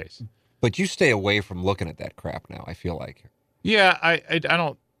not the case. But you stay away from looking at that crap now, I feel like. Yeah, I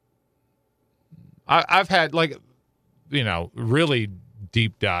don't. I've had really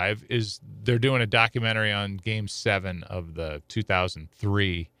deep dive is they're doing a documentary on Game 7 of the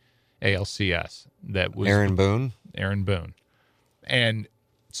 2003 ALCS that was Aaron Boone, and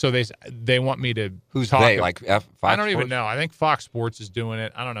so they want me to. Who's talk they? Fox I don't Sports? even know. I think Fox Sports is doing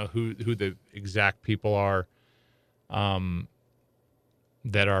it. I don't know who the exact people are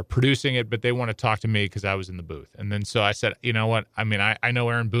that are producing it, but they want to talk to me because I was in the booth. And then so I said, you know what? I mean, I know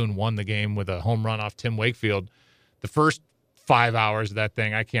Aaron Boone won the game with a home run off Tim Wakefield. The first 5 hours of that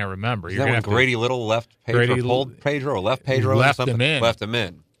thing. I can't remember. Is that when Grady Little left Pedro, pulled Pedro, or left Pedro? Left or him in. Left him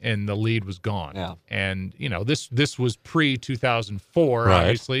in. And the lead was gone. Yeah. And, this was pre-2004, Right.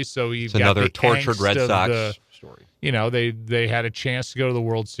 obviously, so you've It's got another the tortured angst Red of Sox story. They had a chance to go to the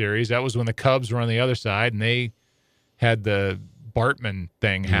World Series. That was when the Cubs were on the other side, and they had the Bartman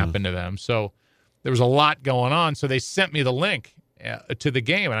thing happen to them. So there was a lot going on. So they sent me the link to the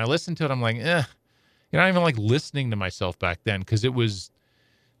game, and I listened to it. I'm like, I don't even like listening to myself back then, because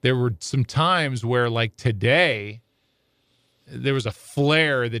there were some times where, like today, there was a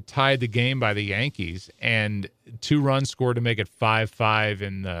flare that tied the game by the Yankees, and 2 runs scored to make it 5-5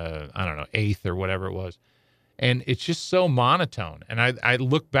 in the, 8th or whatever it was. And it's just so monotone. And I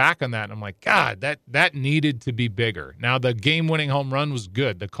look back on that, and I'm like, God, that needed to be bigger. Now, the game-winning home run was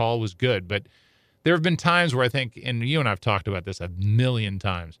good. The call was good. But there have been times where I think, and you and I have talked about this a million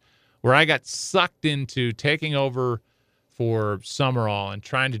times, where I got sucked into taking over for Summerall and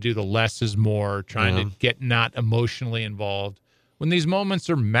trying to do the less is more, trying to get not emotionally involved, when these moments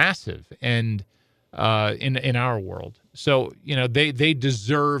are massive and in our world. So, they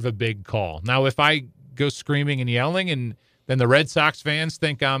deserve a big call. Now, if I go screaming and yelling, and then the Red Sox fans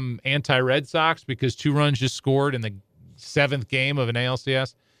think I'm anti-Red Sox because 2 runs just scored in the 7th game of an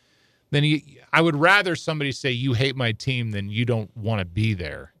ALCS, then I would rather somebody say you hate my team than you don't want to be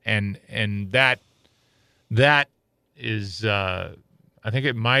there. And that is, I think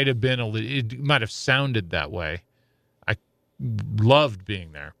it might have been it might have sounded that way. I loved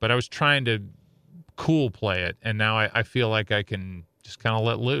being there, but I was trying to cool play it, and now I feel like I can just kind of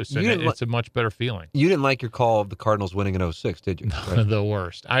let loose, and it's a much better feeling. You didn't like your call of the Cardinals winning in 06, did you? Right? The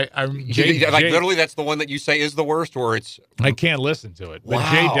worst. Literally, that's the one that you say is the worst, or it's... I can't listen to it. But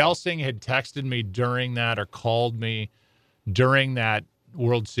Wow. Jay Delsing had texted me during that, or called me during that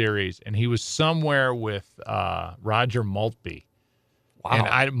World Series, and he was somewhere with Roger Maltby. Wow.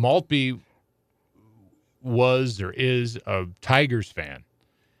 And Maltby was or is a Tigers fan,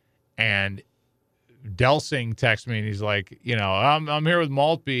 and Delsing texts me, and he's like, I'm here with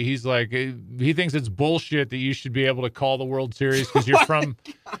Maltby. He's like, he thinks it's bullshit that you should be able to call the World Series because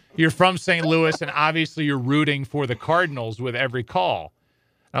you're from St. Louis, and obviously you're rooting for the Cardinals with every call.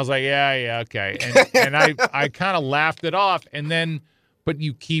 I was like, yeah, okay, and I kind of laughed it off, and then. But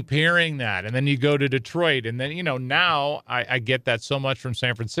you keep hearing that, and then you go to Detroit, and then, now I get that so much from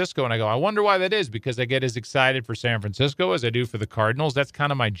San Francisco, and I go, I wonder why that is, because I get as excited for San Francisco as I do for the Cardinals. That's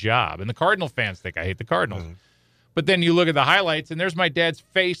kind of my job, and the Cardinal fans think I hate the Cardinals. But then you look at the highlights, and there's my dad's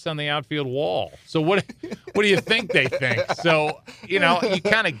face on the outfield wall. So what do you think they think? So, you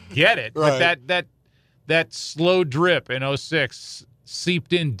kind of get it, right. But that slow drip in 06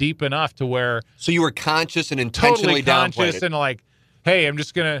 seeped in deep enough to where... So you were conscious and intentionally totally conscious downplayed it. and like... Hey,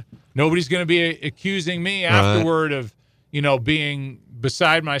 nobody's going to be accusing me afterward of, being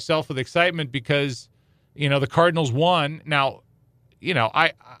beside myself with excitement because, the Cardinals won. Now,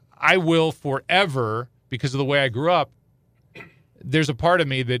 I will forever, because of the way I grew up, there's a part of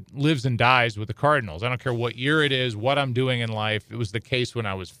me that lives and dies with the Cardinals. I don't care what year it is, what I'm doing in life. It was the case when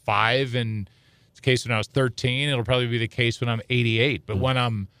I was 5, and it's the case when I was 13. It'll probably be the case when I'm 88. But when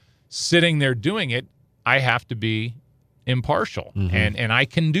I'm sitting there doing it, I have to be impartial, and I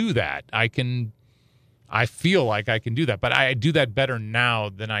can do that. I feel like I can do that, but I do that better now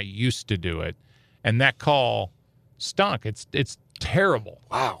than I used to do it. And that call stunk. It's terrible.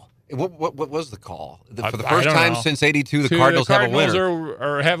 Wow. What was the call? For the first time since '82, the Cardinals have a winner,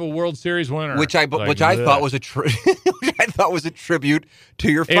 or have a World Series winner, which I thought was a tribute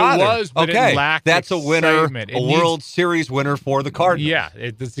to your father. It was, but okay, it lacked that's a winner, excitement. World Series winner for the Cardinals. Yeah,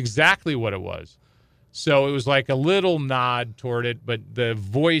 that's exactly what it was. So it was like a little nod toward it, but the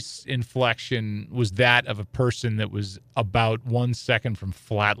voice inflection was that of a person that was about 1 second from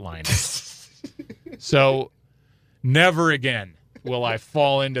flatlining. So never again will I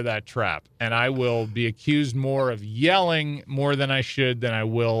fall into that trap, and I will be accused more of yelling more than I should than I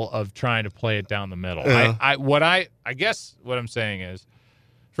will of trying to play it down the middle. Yeah. I guess what I'm saying is,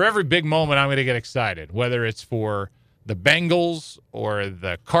 for every big moment, I'm going to get excited, whether it's for the Bengals or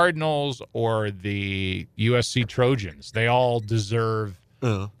the Cardinals or the USC Trojans. They all deserve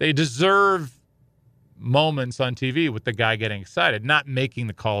moments on TV with the guy getting excited, not making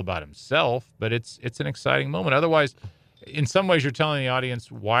the call about himself, but it's an exciting moment. Otherwise, in some ways, you're telling the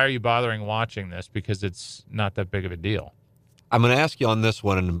audience, why are you bothering watching this? Because it's not that big of a deal. I'm going to ask you on this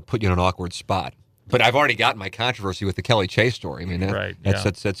one and put you in an awkward spot, but I've already got my controversy with the Kelly Chase story. I mean,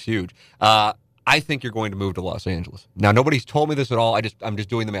 that's huge. I think you're going to move to Los Angeles. Now, nobody's told me this at all. I'm just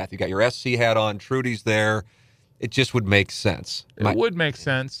doing the math. You got your SC hat on. Trudy's there. It just would make sense. It would make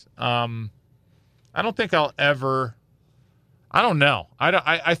sense. I don't think I'll ever. I don't know.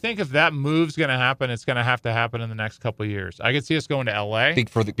 I think if that move's going to happen, it's going to happen in the next couple of years. I could see us going to L.A.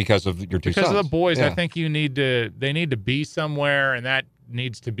 Because of your two sons. Because of the boys, Yeah. I think they need to be somewhere, and that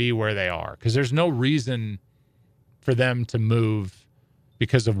needs to be where they are. Because there's no reason for them to move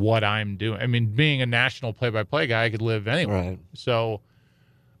because of what I'm doing. I mean, being a national play-by-play guy, I could live anywhere. Right. So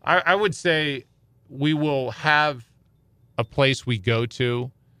I would say we will have a place we go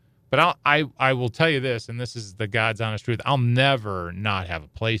to. But I will tell you this, and this is the God's honest truth. I'll never not have a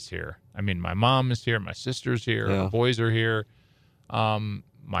place here. I mean, my mom is here. My sister's here. Yeah. The boys are here.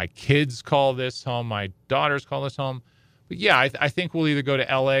 My kids call this home. My daughters call this home. But, yeah, I think we'll either go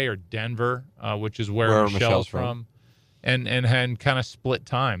to L.A. or Denver, which is where Michelle's from, and kind of split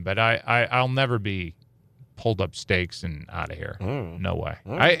time. But I'll never be pulled up stakes and out of here. No way.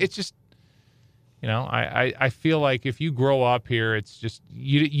 It's just. You know, I feel like if you grow up here, it's just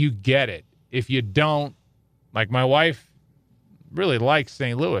you get it. If you don't, like my wife really likes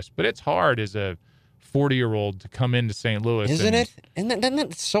St. Louis, but it's hard as a 40-year-old to come into St. Louis. Isn't it? And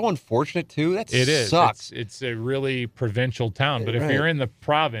that's so unfortunate, too. It sucks. It's a really provincial town. But if you're in the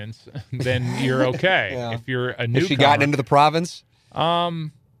province, then you're okay. Yeah. If you're a newcomer. Has she gotten into the province?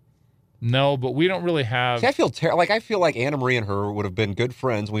 No, but we don't really have. See, I feel like Anna Marie and her would have been good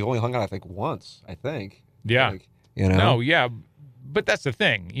friends. We've only hung out, I think, once. Yeah. You know? No, yeah. But that's the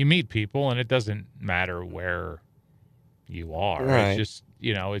thing. You meet people, and it doesn't matter where you are. Right. It's just,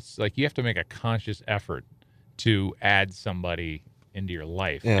 you know, it's like you have to make a conscious effort to add somebody into your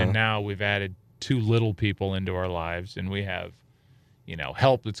life. Yeah. And now we've added 2 little people into our lives, and we have, you know,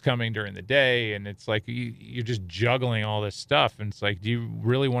 help that's coming during the day, and it's like you're just juggling all this stuff, and it's like, do you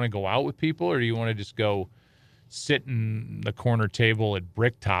really want to go out with people, or do you want to just go sit in the corner table at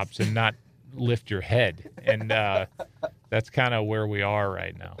Bricktops and not lift your head? And that's kind of where we are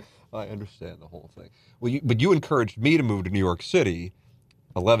right now. I understand the whole thing. Well, but you encouraged me to move to New York City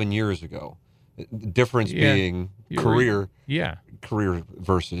 11 years ago. The difference being career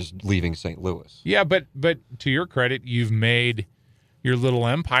versus leaving St. Louis. Yeah, but to your credit, you've made your little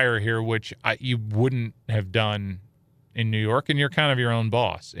empire here, which you wouldn't have done in New York, and you're kind of your own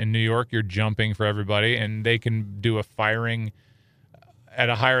boss. In New York, you're jumping for everybody, and they can do a firing at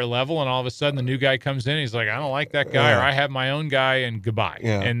a higher level, and all of a sudden the new guy comes in, and he's like, I don't like that guy, or I have my own guy, and goodbye.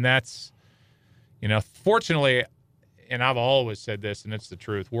 Yeah. And that's, you know, fortunately, and I've always said this, and it's the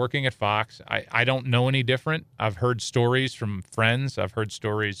truth, working at Fox, I don't know any different. I've heard stories from friends. I've heard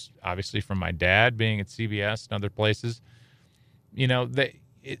stories, obviously, from my dad being at CBS and other places. You know,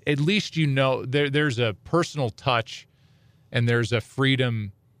 at least you know there's a personal touch and there's a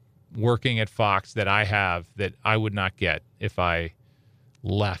freedom working at Fox that I have that I would not get if I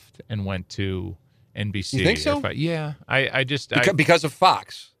left and went to NBC. You think so? I just because of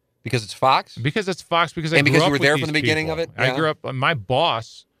Fox. Because it's Fox? Because it's Fox. Because and I grew because up you were with there these from the beginning people. of it? I grew up. My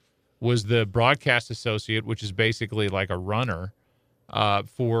boss was the broadcast associate, which is basically like a runner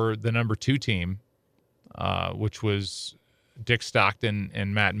for the number 2 team, which was Dick Stockton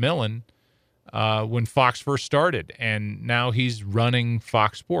and Matt Millen when Fox first started, and now he's running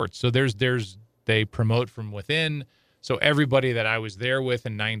Fox Sports. So they promote from within. So everybody that I was there with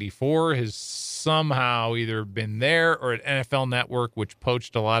in '94 has somehow either been there or at NFL Network, which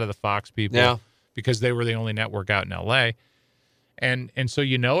poached a lot of the Fox people because they were the only network out in LA. And so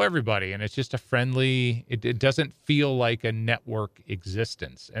you know everybody, and it's just a friendly. It doesn't feel like a network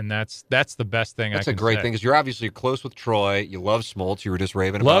existence, and that's the best thing. That's I can a great say. thing because you're obviously close with Troy. You love Smoltz. You were just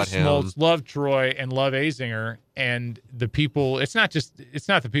raving Love about him. Smoltz, love Troy, and love Azinger, and the people. It's not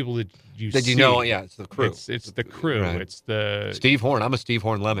the people that you see. Know. Yeah, it's the crew. It's the crew. Right. It's the Steve Horn. I'm a Steve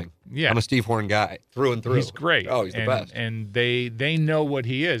Horn lemming. Yeah, I'm a Steve Horn guy through and through. He's great. Oh, he's the best. And they know what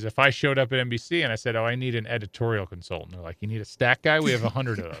he is. If I showed up at NBC and I said, "Oh, I need an editorial consultant," they're like, "You need a stat guy? We have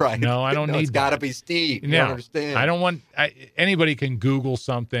 100 of those." Right. No, I don't need. It's got to be Steve. You don't understand. I don't want. Anybody can Google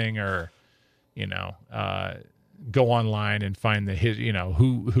something or, go online and find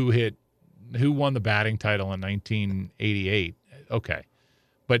who won the batting title in 1988. Okay,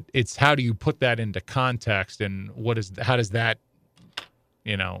 but it's how do you put that into context and how does that,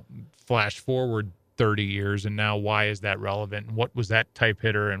 flash forward 30 years and now why is that relevant and what was that type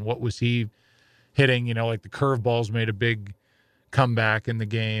hitter and what was he hitting? Like the curveballs made a big comeback in the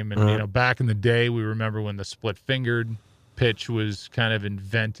game, and back in the day we remember when the split fingered pitch was kind of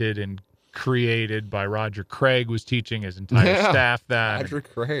invented and created by Roger Craig, was teaching his entire staff that. Roger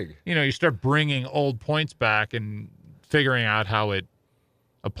Craig. You start bringing old points back and figuring out how it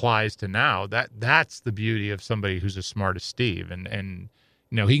applies to now. That's the beauty of somebody who's as smart as Steve, and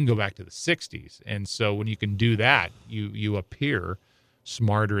he can go back to the 60s, and so when you can do that, you appear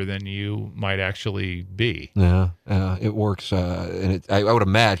smarter than you might actually be. Yeah, it works, and I would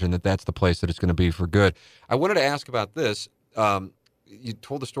imagine that that's the place that it's going to be for good. I wanted to ask about this. You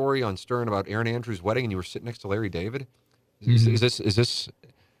told the story on Stern about Aaron Andrews' wedding, and you were sitting next to Larry David. Is this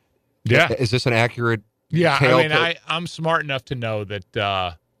Yeah. Is this an accurate? Yeah, tale I mean, I'm smart enough to know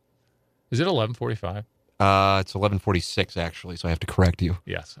that. Is it 11:45? It's 11:46 actually, so I have to correct you.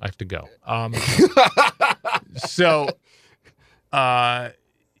 Yes, I have to go. So,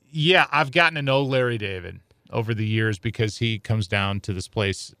 yeah, I've gotten to know Larry David over the years because he comes down to this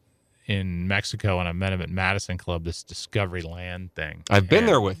place in Mexico, and I met him at Madison Club, this Discovery Land thing. I've been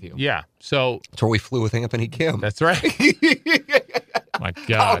there with you. Yeah, so That's where we flew with Anthony Kim. that's right. My How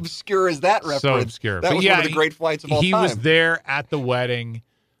God, obscure is that reference? so obscure. That But was yeah, one of the great flights of all he time. was there at the wedding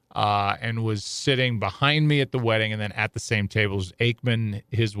and was sitting behind me at the wedding, and then at the same tables, Aikman,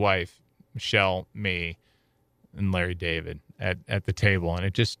 his wife, Michelle, me, and Larry David at the table.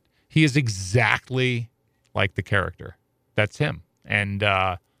 And he is exactly like the character. That's him. And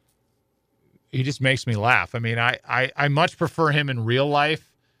he just makes me laugh. I mean, I much prefer him in real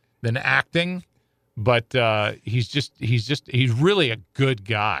life than acting. But he's really a good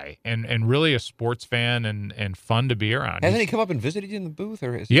guy and really a sports fan and fun to be around. Hasn't he come up and visited you in the booth?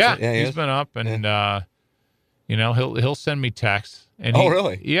 Or He's been up and he'll send me texts. And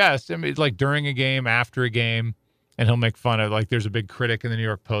really? Yeah, send me like during a game, after a game, and he'll make fun of, like, there's a big critic in the New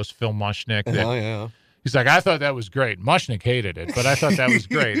York Post, Phil Mushnick. He's like, I thought that was great. Mushnick hated it, but I thought that was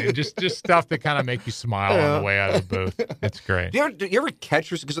great. And just stuff that kind of make you smile on the way out of the booth. It's great. Do you ever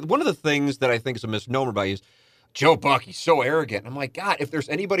catch yourself? Because one of the things that I think is a misnomer about you is Joe Buck, he's so arrogant. And I'm like, God, if there's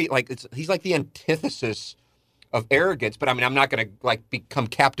anybody, he's like the antithesis of arrogance. But I mean, I'm not going to become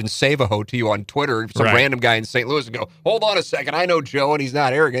Captain Savaho to you on Twitter, some random guy in St. Louis, and go, hold on a second, I know Joe and he's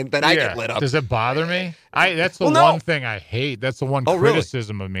not arrogant. Then I get lit up. Does it bother me? That's the one thing I hate. That's the one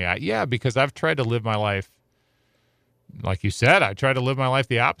criticism of me. Because I've tried to live my life, like you said, I try to live my life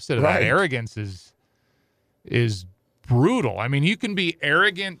the opposite of that. Arrogance is brutal. I mean, you can be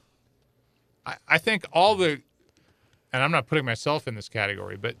arrogant. I think and I'm not putting myself in this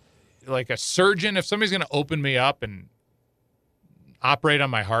category, but like a surgeon, if somebody's going to open me up and operate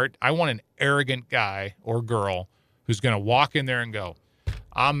on my heart, I want an arrogant guy or girl who's going to walk in there and go,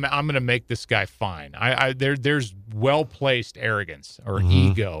 I'm going to make this guy fine. There's well-placed arrogance or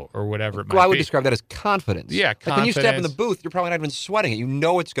ego or whatever it might be. Well, I would describe that as confidence. Yeah, confidence. Like when you step in the booth, you're probably not even sweating it. You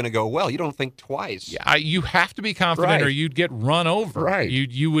know it's going to go well. You don't think twice. Yeah, you have to be confident or you'd get run over. Right.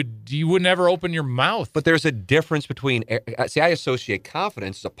 You would never open your mouth. But there's a difference between, I associate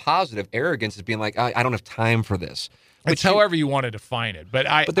confidence as a positive. Arrogance is being like, I don't have time for this. It's however you want to define it. But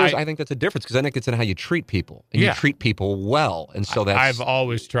I think that's a difference because I think it's in how you treat people. And you treat people well. And so I've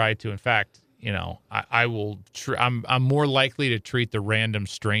always tried to. In fact, I will. I'm more likely to treat the random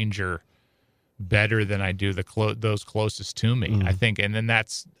stranger better than I do those closest to me. I think, and then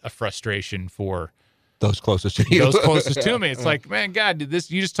that's a frustration for those closest to you. Those closest to me. It's like, man, God,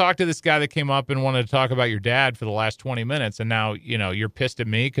 you just talked to this guy that came up and wanted to talk about your dad for the last 20 minutes, and now you're pissed at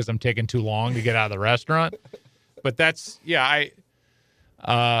me because I'm taking too long to get out of the restaurant. But that's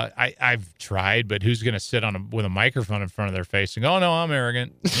I've tried, but who's going to sit with a microphone in front of their face and go, "Oh no, I'm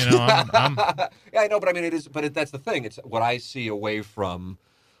arrogant." I'm Yeah, I know, but I mean, it is. But that's the thing. It's what I see away from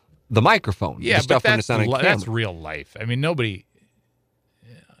the microphone. Yeah, the stuff but that's real life. I mean, nobody.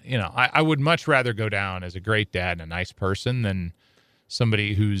 I would much rather go down as a great dad and a nice person than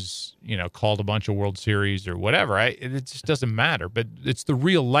somebody who's called a bunch of World Series or whatever. It just doesn't matter. But it's the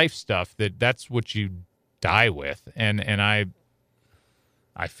real life stuff that's what you die with, and I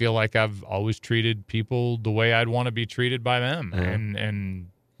feel like I've always treated people the way I'd want to be treated by them, and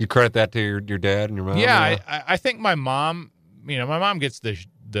you credit that to your dad and your mom. Yeah, I think my mom, my mom gets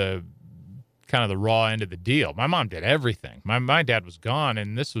the kind of the raw end of the deal. My mom did everything. My dad was gone,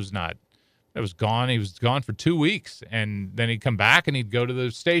 and it was gone. He was gone for 2 weeks, and then he'd come back and he'd go to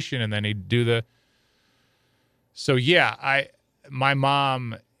the station, and then he'd do the. So yeah, my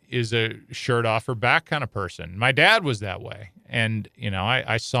mom is a shirt off her back kind of person. My dad was that way. And,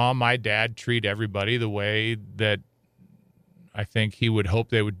 I saw my dad treat everybody the way that I think he would hope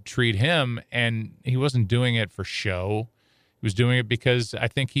they would treat him. And he wasn't doing it for show. He was doing it because I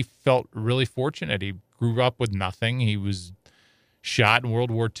think he felt really fortunate. He grew up with nothing. He was shot in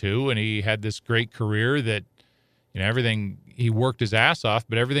World War II, and he had this great career that, everything, he worked his ass off,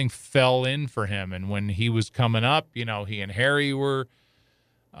 but everything fell in for him. And when he was coming up, he and Harry were,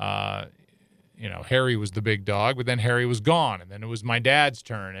 Harry was the big dog, but then Harry was gone, and then it was my dad's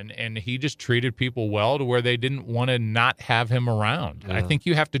turn, and he just treated people well to where they didn't want to not have him around. Yeah. I think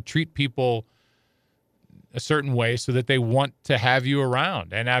you have to treat people a certain way so that they want to have you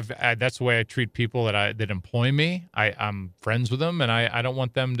around. And that's the way I treat people that employ me. I'm friends with them, and I don't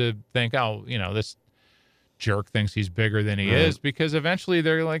want them to think, oh, this jerk thinks he's bigger than he is, because eventually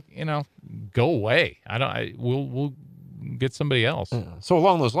they're like, go away. We'll get somebody else. Yeah. So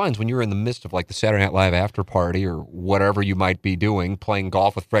along those lines, when you're in the midst of like the Saturday Night Live after party or whatever you might be doing, playing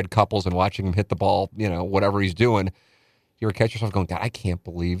golf with Fred Couples and watching him hit the ball, whatever he's doing, you ever catch yourself going, God, I can't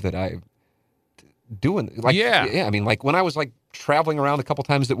believe that I'm doing like, yeah. I mean, like when I was like traveling around a couple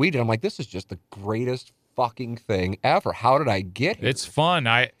times that we did, I'm like, this is just the greatest fucking thing ever. How did I get here? It's fun.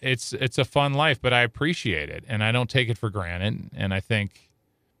 It's a fun life, but I appreciate it and I don't take it for granted. And I think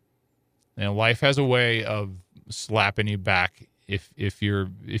life has a way of slapping you back if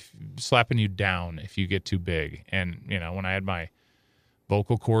slapping you down if you get too big. And when I had my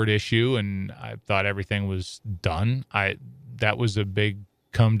vocal cord issue and I thought everything was done, that was a big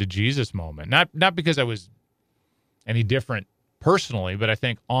come to Jesus moment. Not because I was any different personally, but I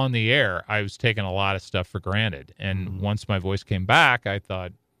think on the air I was taking a lot of stuff for granted. And once my voice came back, I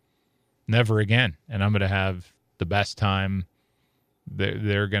thought, never again. And I'm going to have the best time.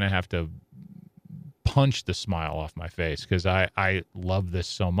 They're going to have to punch the smile off my face because I love this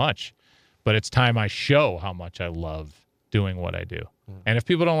so much. But it's time I show how much I love doing what I do. And if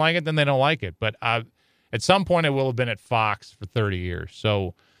people don't like it, then they don't like it. But at some point, I will have been at Fox for 30 years.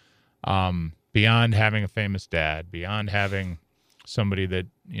 So beyond having a famous dad, beyond having somebody that,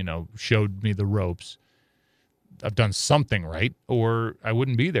 showed me the ropes, I've done something right, or I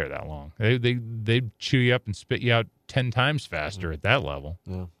wouldn't be there that long. They'd chew you up and spit you out 10 times faster at that level.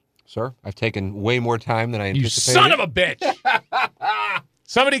 Yeah. Sir, I've taken way more time than I anticipated. You son of a bitch!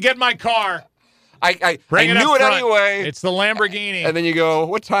 Somebody get my car. I Bring it knew up it front. anyway. It's the Lamborghini. And then you go,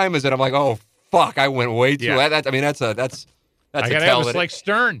 what time is it? I'm like, oh, fuck, I went way too late. That's a tell. It's like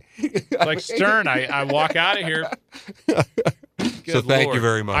Stern. Like Stern. I walk out of here. So thank you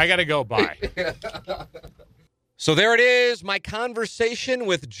very much. I got to go. Bye. So there it is, my conversation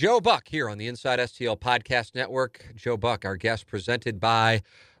with Joe Buck here on the Inside STL Podcast Network. Joe Buck, our guest, presented by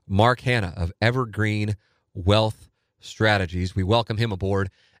Mark Hanna of Evergreen Wealth Strategies. We welcome him aboard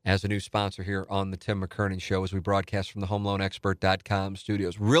as a new sponsor here on the Tim McKernan Show as we broadcast from the HomeLoanExpert.com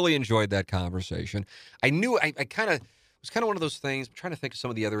studios. Really enjoyed that conversation. I knew it was kind of one of those things. I'm trying to think of some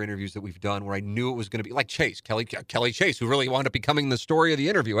of the other interviews that we've done where I knew it was going to be like Kelly Chase, who really wound up becoming the story of the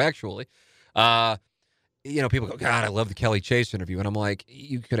interview, actually. People go, God, I love the Kelly Chase interview. And I'm like,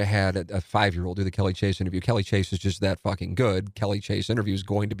 you could have had a 5-year-old do the Kelly Chase interview. Kelly Chase is just that fucking good. Kelly Chase interview is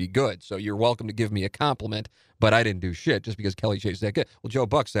going to be good. So you're welcome to give me a compliment, but I didn't do shit just because Kelly Chase is that good. Well, Joe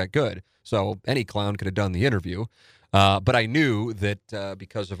Buck's that good. So any clown could have done the interview. But I knew that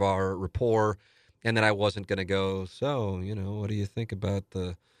because of our rapport and that I wasn't going to go, so, what do you think about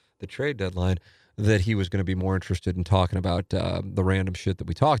the trade deadline? That he was going to be more interested in talking about the random shit that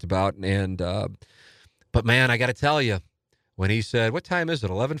we talked about. And, but man, I got to tell you, when he said, what time is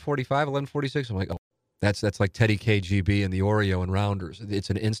it? 11:45, 11:46? I'm like, oh, that's like Teddy KGB and the Oreo and Rounders. It's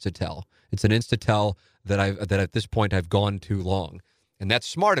an Insta-tell. It's an Insta-tell that at this point I've gone too long. And that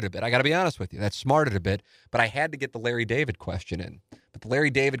smarted a bit. I got to be honest with you. That smarted a bit. But I had to get the Larry David question in. But the Larry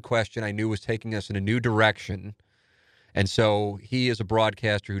David question I knew was taking us in a new direction. And so he, as a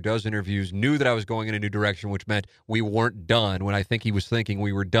broadcaster who does interviews, knew that I was going in a new direction, which meant we weren't done when I think he was thinking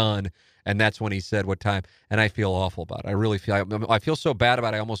we were done. And that's when he said what time. And I feel awful about it. I really feel I feel so bad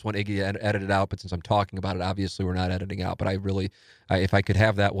about it. I almost want Iggy to edit it out. But since I'm talking about it, obviously we're not editing out. But I really, if I could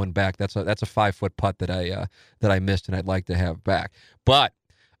have that one back, that's a 5-foot putt that I missed and I'd like to have back. But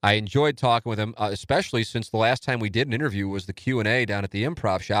I enjoyed talking with him, especially since the last time we did an interview was the Q&A down at the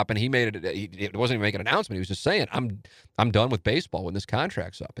Improv Shop, and he made it. He wasn't even making an announcement. He was just saying, "I'm done with baseball when this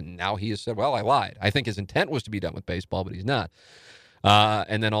contract's up." And now he has said, "Well, I lied. I think his intent was to be done with baseball, but he's not."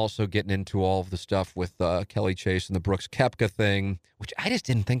 And then also getting into all of the stuff with Kelly Chase and the Brooks Koepka thing, which I just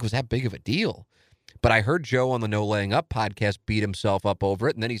didn't think was that big of a deal. But I heard Joe on the No Laying Up podcast beat himself up over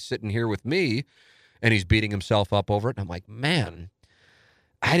it, and then he's sitting here with me, and he's beating himself up over it, and I'm like, man.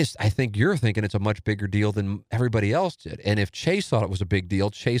 I think you're thinking it's a much bigger deal than everybody else did. And if Chase thought it was a big deal,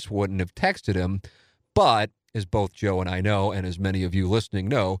 Chase wouldn't have texted him. But as both Joe and I know, and as many of you listening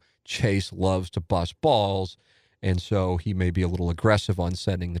know, Chase loves to bust balls. And so he may be a little aggressive on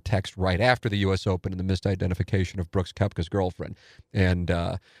sending the text right after the U.S. Open and the misidentification of Brooks Koepka's girlfriend. And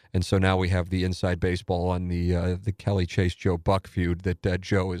so now we have the inside baseball on the Kelly Chase-Joe Buck feud that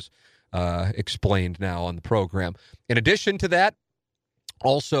Joe has explained now on the program. In addition to that,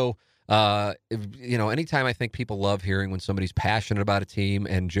 also, anytime I think people love hearing when somebody's passionate about a team,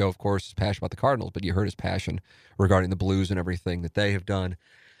 and Joe, of course, is passionate about the Cardinals, but you heard his passion regarding the Blues and everything that they have done.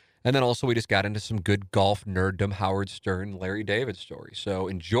 And then also we just got into some good golf nerddom, Howard Stern, Larry David stories. So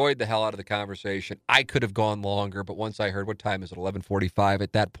enjoyed the hell out of the conversation. I could have gone longer, but once I heard what time is it, 11:45,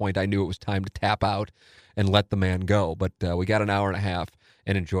 at that point I knew it was time to tap out and let the man go. But we got an hour and a half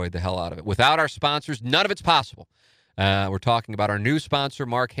and enjoyed the hell out of it. Without our sponsors, none of it's possible. We're talking about our new sponsor,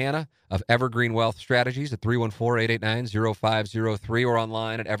 Mark Hanna of Evergreen Wealth Strategies at 314-889-0503 or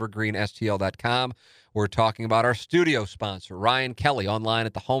online at evergreenstl.com. We're talking about our studio sponsor, Ryan Kelly, online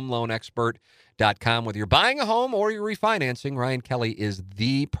at thehomeloanexpert.com. Whether you're buying a home or you're refinancing, Ryan Kelly is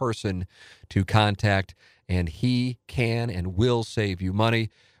the person to contact, and he can and will save you money.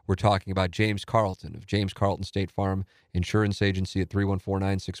 We're talking about James Carlton of James Carlton State Farm Insurance Agency at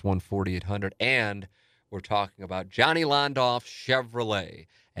 314-961-4800. And we're talking about Johnny Londoff Chevrolet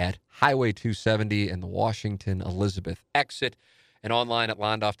at Highway 270 and the Washington Elizabeth exit. And online at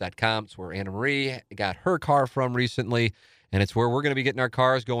Londoff.com. It's where Anna Marie got her car from recently, and it's where we're going to be getting our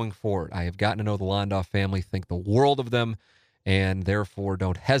cars going forward. I have gotten to know the Londoff family, think the world of them, and therefore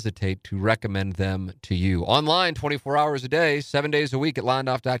don't hesitate to recommend them to you. Online, 24 hours a day, 7 days a week at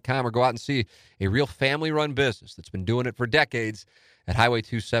Londoff.com, or go out and see a real family-run business that's been doing it for decades at Highway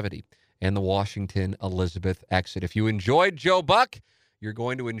 270 and the Washington Elizabeth exit. If you enjoyed Joe Buck, you're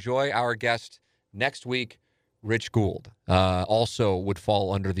going to enjoy our guest next week, Rich Gould. Also would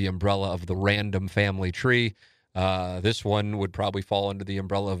fall under the umbrella of the random family tree. This one would probably fall under the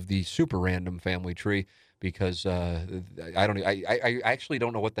umbrella of the super random family tree because I actually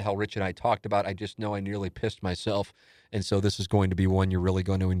don't know what the hell Rich and I talked about. I just know I nearly pissed myself. And so this is going to be one you're really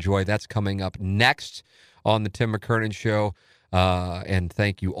going to enjoy. That's coming up next on the Tim McKernan Show. And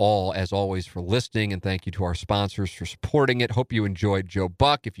thank you all, as always, for listening, and thank you to our sponsors for supporting it. Hope you enjoyed Joe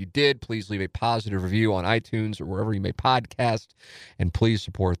Buck. If you did, please leave a positive review on iTunes or wherever you may podcast, and please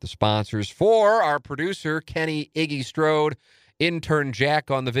support the sponsors. For our producer, Kenny Iggy Strode, intern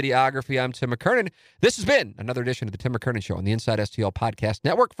Jack on the videography, I'm Tim McKernan. This has been another edition of the Tim McKernan Show on the Inside STL Podcast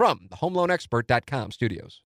Network from the HomeLoanExpert.com studios.